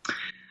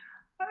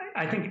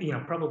 I think,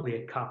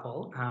 probably a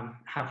couple.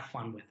 Have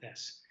fun with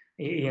this.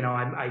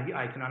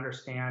 I can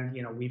understand,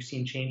 we've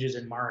seen changes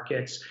in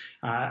markets.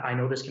 I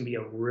know this can be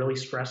a really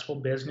stressful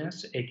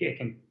business. It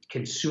can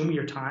consume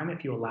your time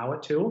if you allow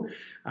it to.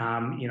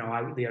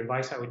 The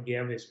advice I would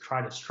give is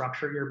try to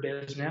structure your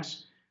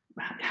business.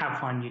 Have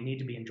fun. You need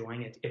to be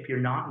enjoying it. If you're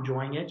not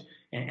enjoying it,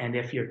 and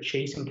if you're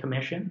chasing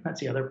commission,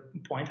 that's the other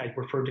point. I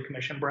referred to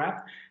commission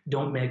breath.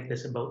 Don't make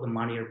this about the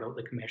money or about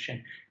the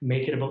commission.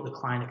 Make it about the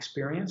client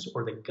experience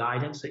or the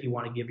guidance that you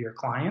want to give your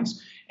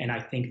clients. And I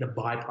think the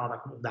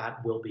byproduct of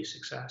that will be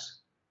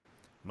success.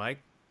 Mike,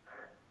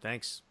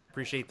 thanks.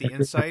 Appreciate the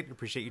insight.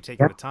 Appreciate you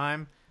taking the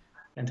time.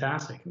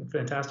 Fantastic.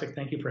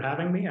 Thank you for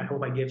having me. I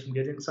hope I gave some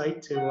good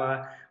insight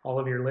to all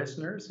of your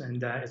listeners,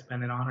 and it's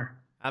been an honor.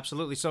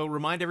 Absolutely. So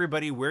remind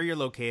everybody where you're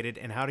located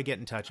and how to get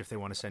in touch if they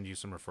want to send you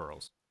some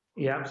referrals.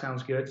 Yeah,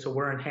 sounds good. So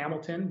we're in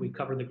Hamilton. We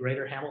cover the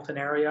greater Hamilton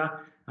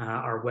area.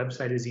 Our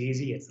website is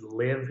easy. It's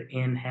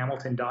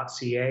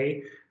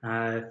liveinhamilton.ca.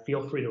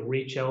 Feel free to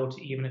reach out,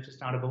 even if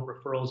it's not about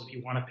referrals. If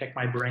you want to pick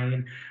my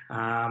brain,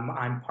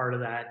 I'm part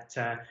of that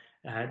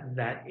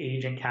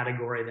agent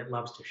category that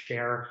loves to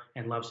share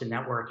and loves to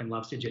network and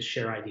loves to just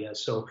share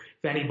ideas. So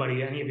if any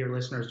of your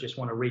listeners just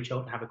want to reach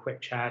out and have a quick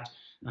chat,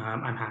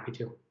 I'm happy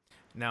to.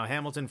 Now,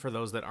 Hamilton, for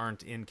those that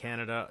aren't in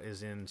Canada,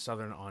 is in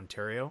southern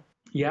Ontario.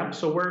 Yeah,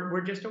 so we're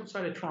just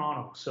outside of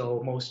Toronto. So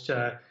almost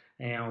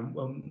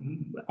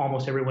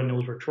everyone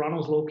knows where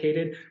Toronto's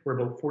located. We're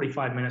about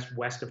 45 minutes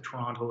west of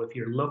Toronto. If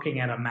you're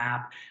looking at a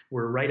map,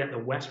 we're right at the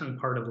western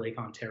part of Lake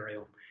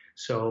Ontario.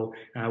 So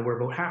we're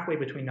about halfway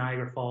between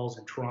Niagara Falls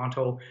and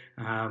Toronto.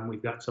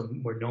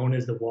 We're known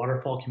as the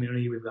waterfall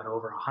community. We've got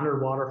over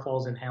 100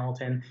 waterfalls in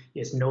Hamilton.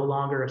 It's no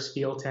longer a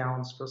steel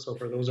town. So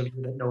for those of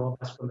you that know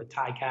of us from the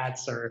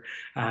Ticats or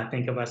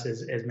think of us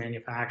as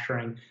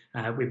manufacturing,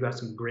 we've got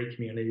some great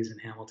communities in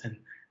Hamilton.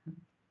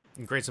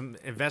 And some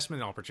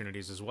investment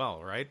opportunities as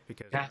well, right?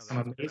 Because some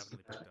amazing.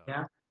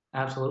 Yeah,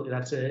 absolutely.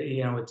 That's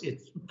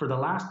it's for the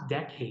last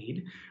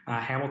decade,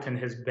 Hamilton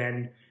has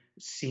been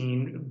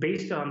seen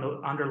based on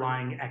the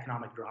underlying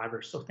economic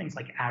drivers. So things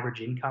like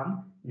average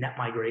income, net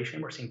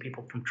migration. We're seeing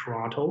people from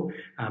Toronto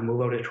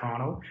move out of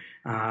Toronto.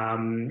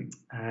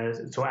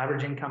 So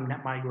average income,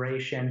 net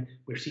migration.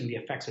 We're seeing the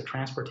effects of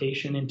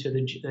transportation into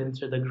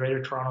the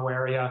greater Toronto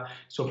area.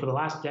 So for the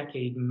last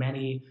decade,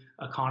 many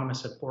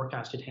economists have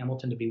forecasted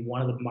Hamilton to be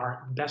one of the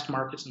best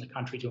markets in the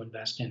country to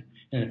invest in.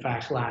 And in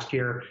fact, last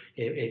year,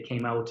 it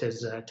came out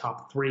as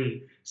top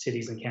 3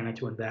 cities in Canada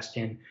to invest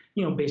in,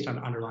 based on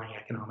underlying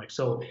economics.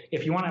 So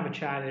if you want to have a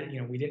chat,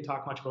 we didn't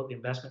talk much about the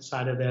investment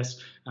side of this.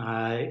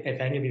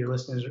 If any of your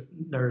listeners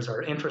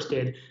are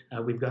interested,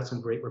 we've got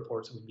some great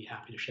reports that we'd be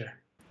happy to share.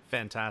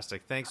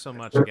 Fantastic. Thanks so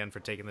much again for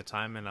taking the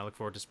time, and I look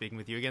forward to speaking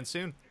with you again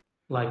soon.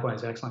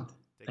 Likewise. Excellent.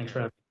 Thanks for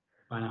having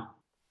me. Bye now.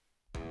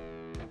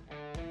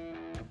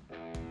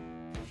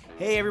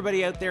 Hey,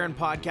 everybody out there in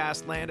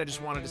podcast land, I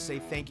just wanted to say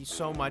thank you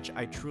so much.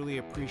 I truly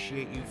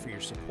appreciate you for your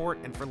support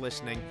and for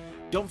listening.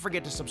 Don't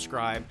forget to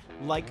subscribe,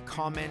 like,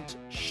 comment,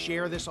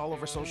 share this all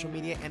over social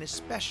media, and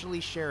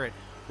especially share it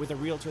with a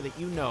realtor that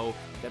you know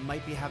that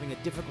might be having a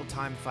difficult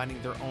time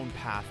finding their own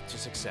path to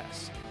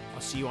success.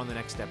 I'll see you on the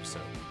next episode.